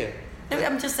is it a year? No,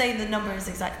 I'm just saying the number is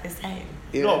exactly the same.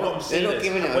 Yeah, No, they're what I'm saying not is-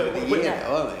 giving it wait, over the wait, year, wait.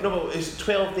 are they? No, but it's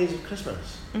 12 days of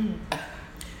Christmas.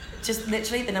 Just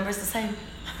literally, the number is the same.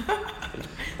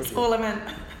 That's all I meant.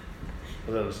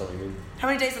 I don't understand what you mean. How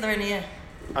many days are there in a year?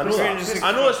 I know that.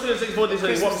 I know it's 364 days.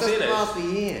 What I'm Christmas saying doesn't last is.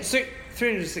 a year.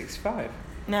 365.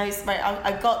 No, it's right.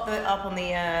 I got the up on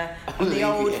the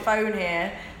old phone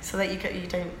here, so that you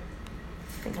don't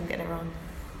think I'm getting it wrong.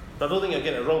 I don't think I'm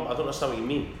getting it wrong. I don't understand what you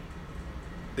mean.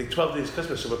 The 12 days of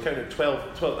Christmas, so we're counting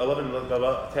 12, 11, blah, blah,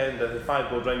 blah, 10, the 5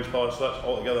 gold rounds past, so that's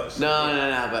all together. That's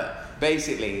No, but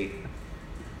basically,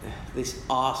 this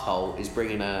arsehole is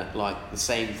bringing her like the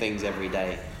same things every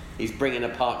day. He's bringing a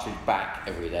partridge back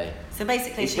every day. So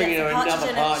basically, He's she bringing gets, her a partridge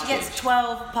another in it. She partridge. gets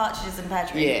 12 partridges in pear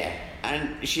tree. Yeah,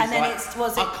 and she's And then like, it's-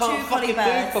 was it I can't 2 fucking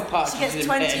collie move for birds? partridges She gets in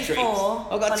pear trees. 24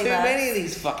 I've got collie too many birds. of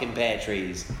these fucking pear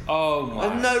trees. Oh my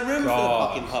There's no room God.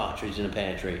 for the fucking partridge in a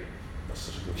pear tree. That's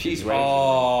such a good She's raging.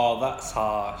 Oh, that's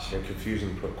harsh. really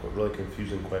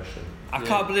confusing question. I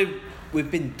can't believe we've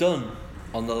been done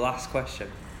on the last question.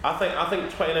 I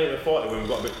think 29 to 40 when we've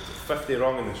got about 50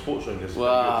 wrong in the sports round is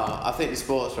Well, I think the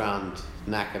sports round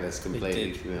knackered us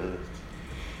completely, did. to be honest.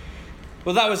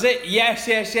 Well, that was it. Yes,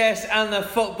 and the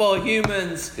football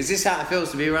humans. Is this how it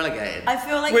feels to be relegated? I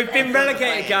feel like We've been felt the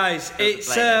relegated, blame. guys. Felt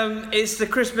the blame. It's the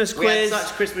Christmas We had quiz. such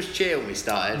Christmas cheer when we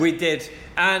started. We did,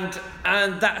 and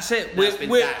that's it. Now it's been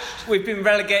dashed. We've been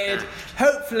relegated. Dashed.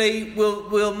 Hopefully,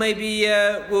 we'll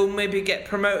maybe get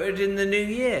promoted in the new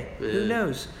year. Who Yeah.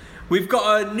 knows? We've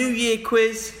got a New Year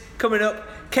quiz coming up.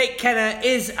 Kate Kenner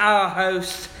is our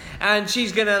host, and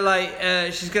she's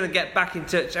gonna get back in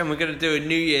touch, and we're gonna do a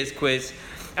New Year's quiz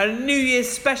and a New Year's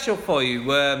special for you.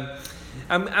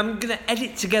 I'm gonna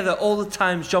edit together all the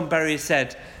times John Berry has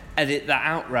said, edit that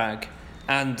out, Rag,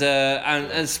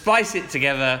 and splice it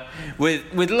together with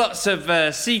lots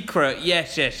of secret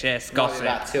yes Might be gossip.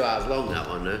 about 2 hours long, that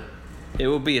one, no? It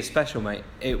will be a special, mate.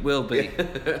 It will be.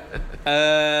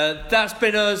 That's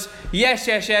been us. Yes,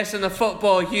 and the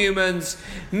football humans.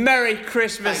 Merry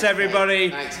Christmas, Thanks, everybody,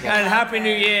 mate. Thanks, guys. and Happy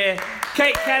New Year.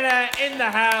 Kate Kenner in the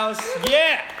house.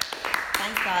 Yeah.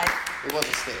 Thanks, guys. It was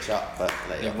a stitch up, but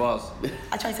later. It was.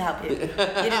 I tried to help you. You didn't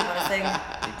want to sing.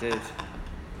 It did.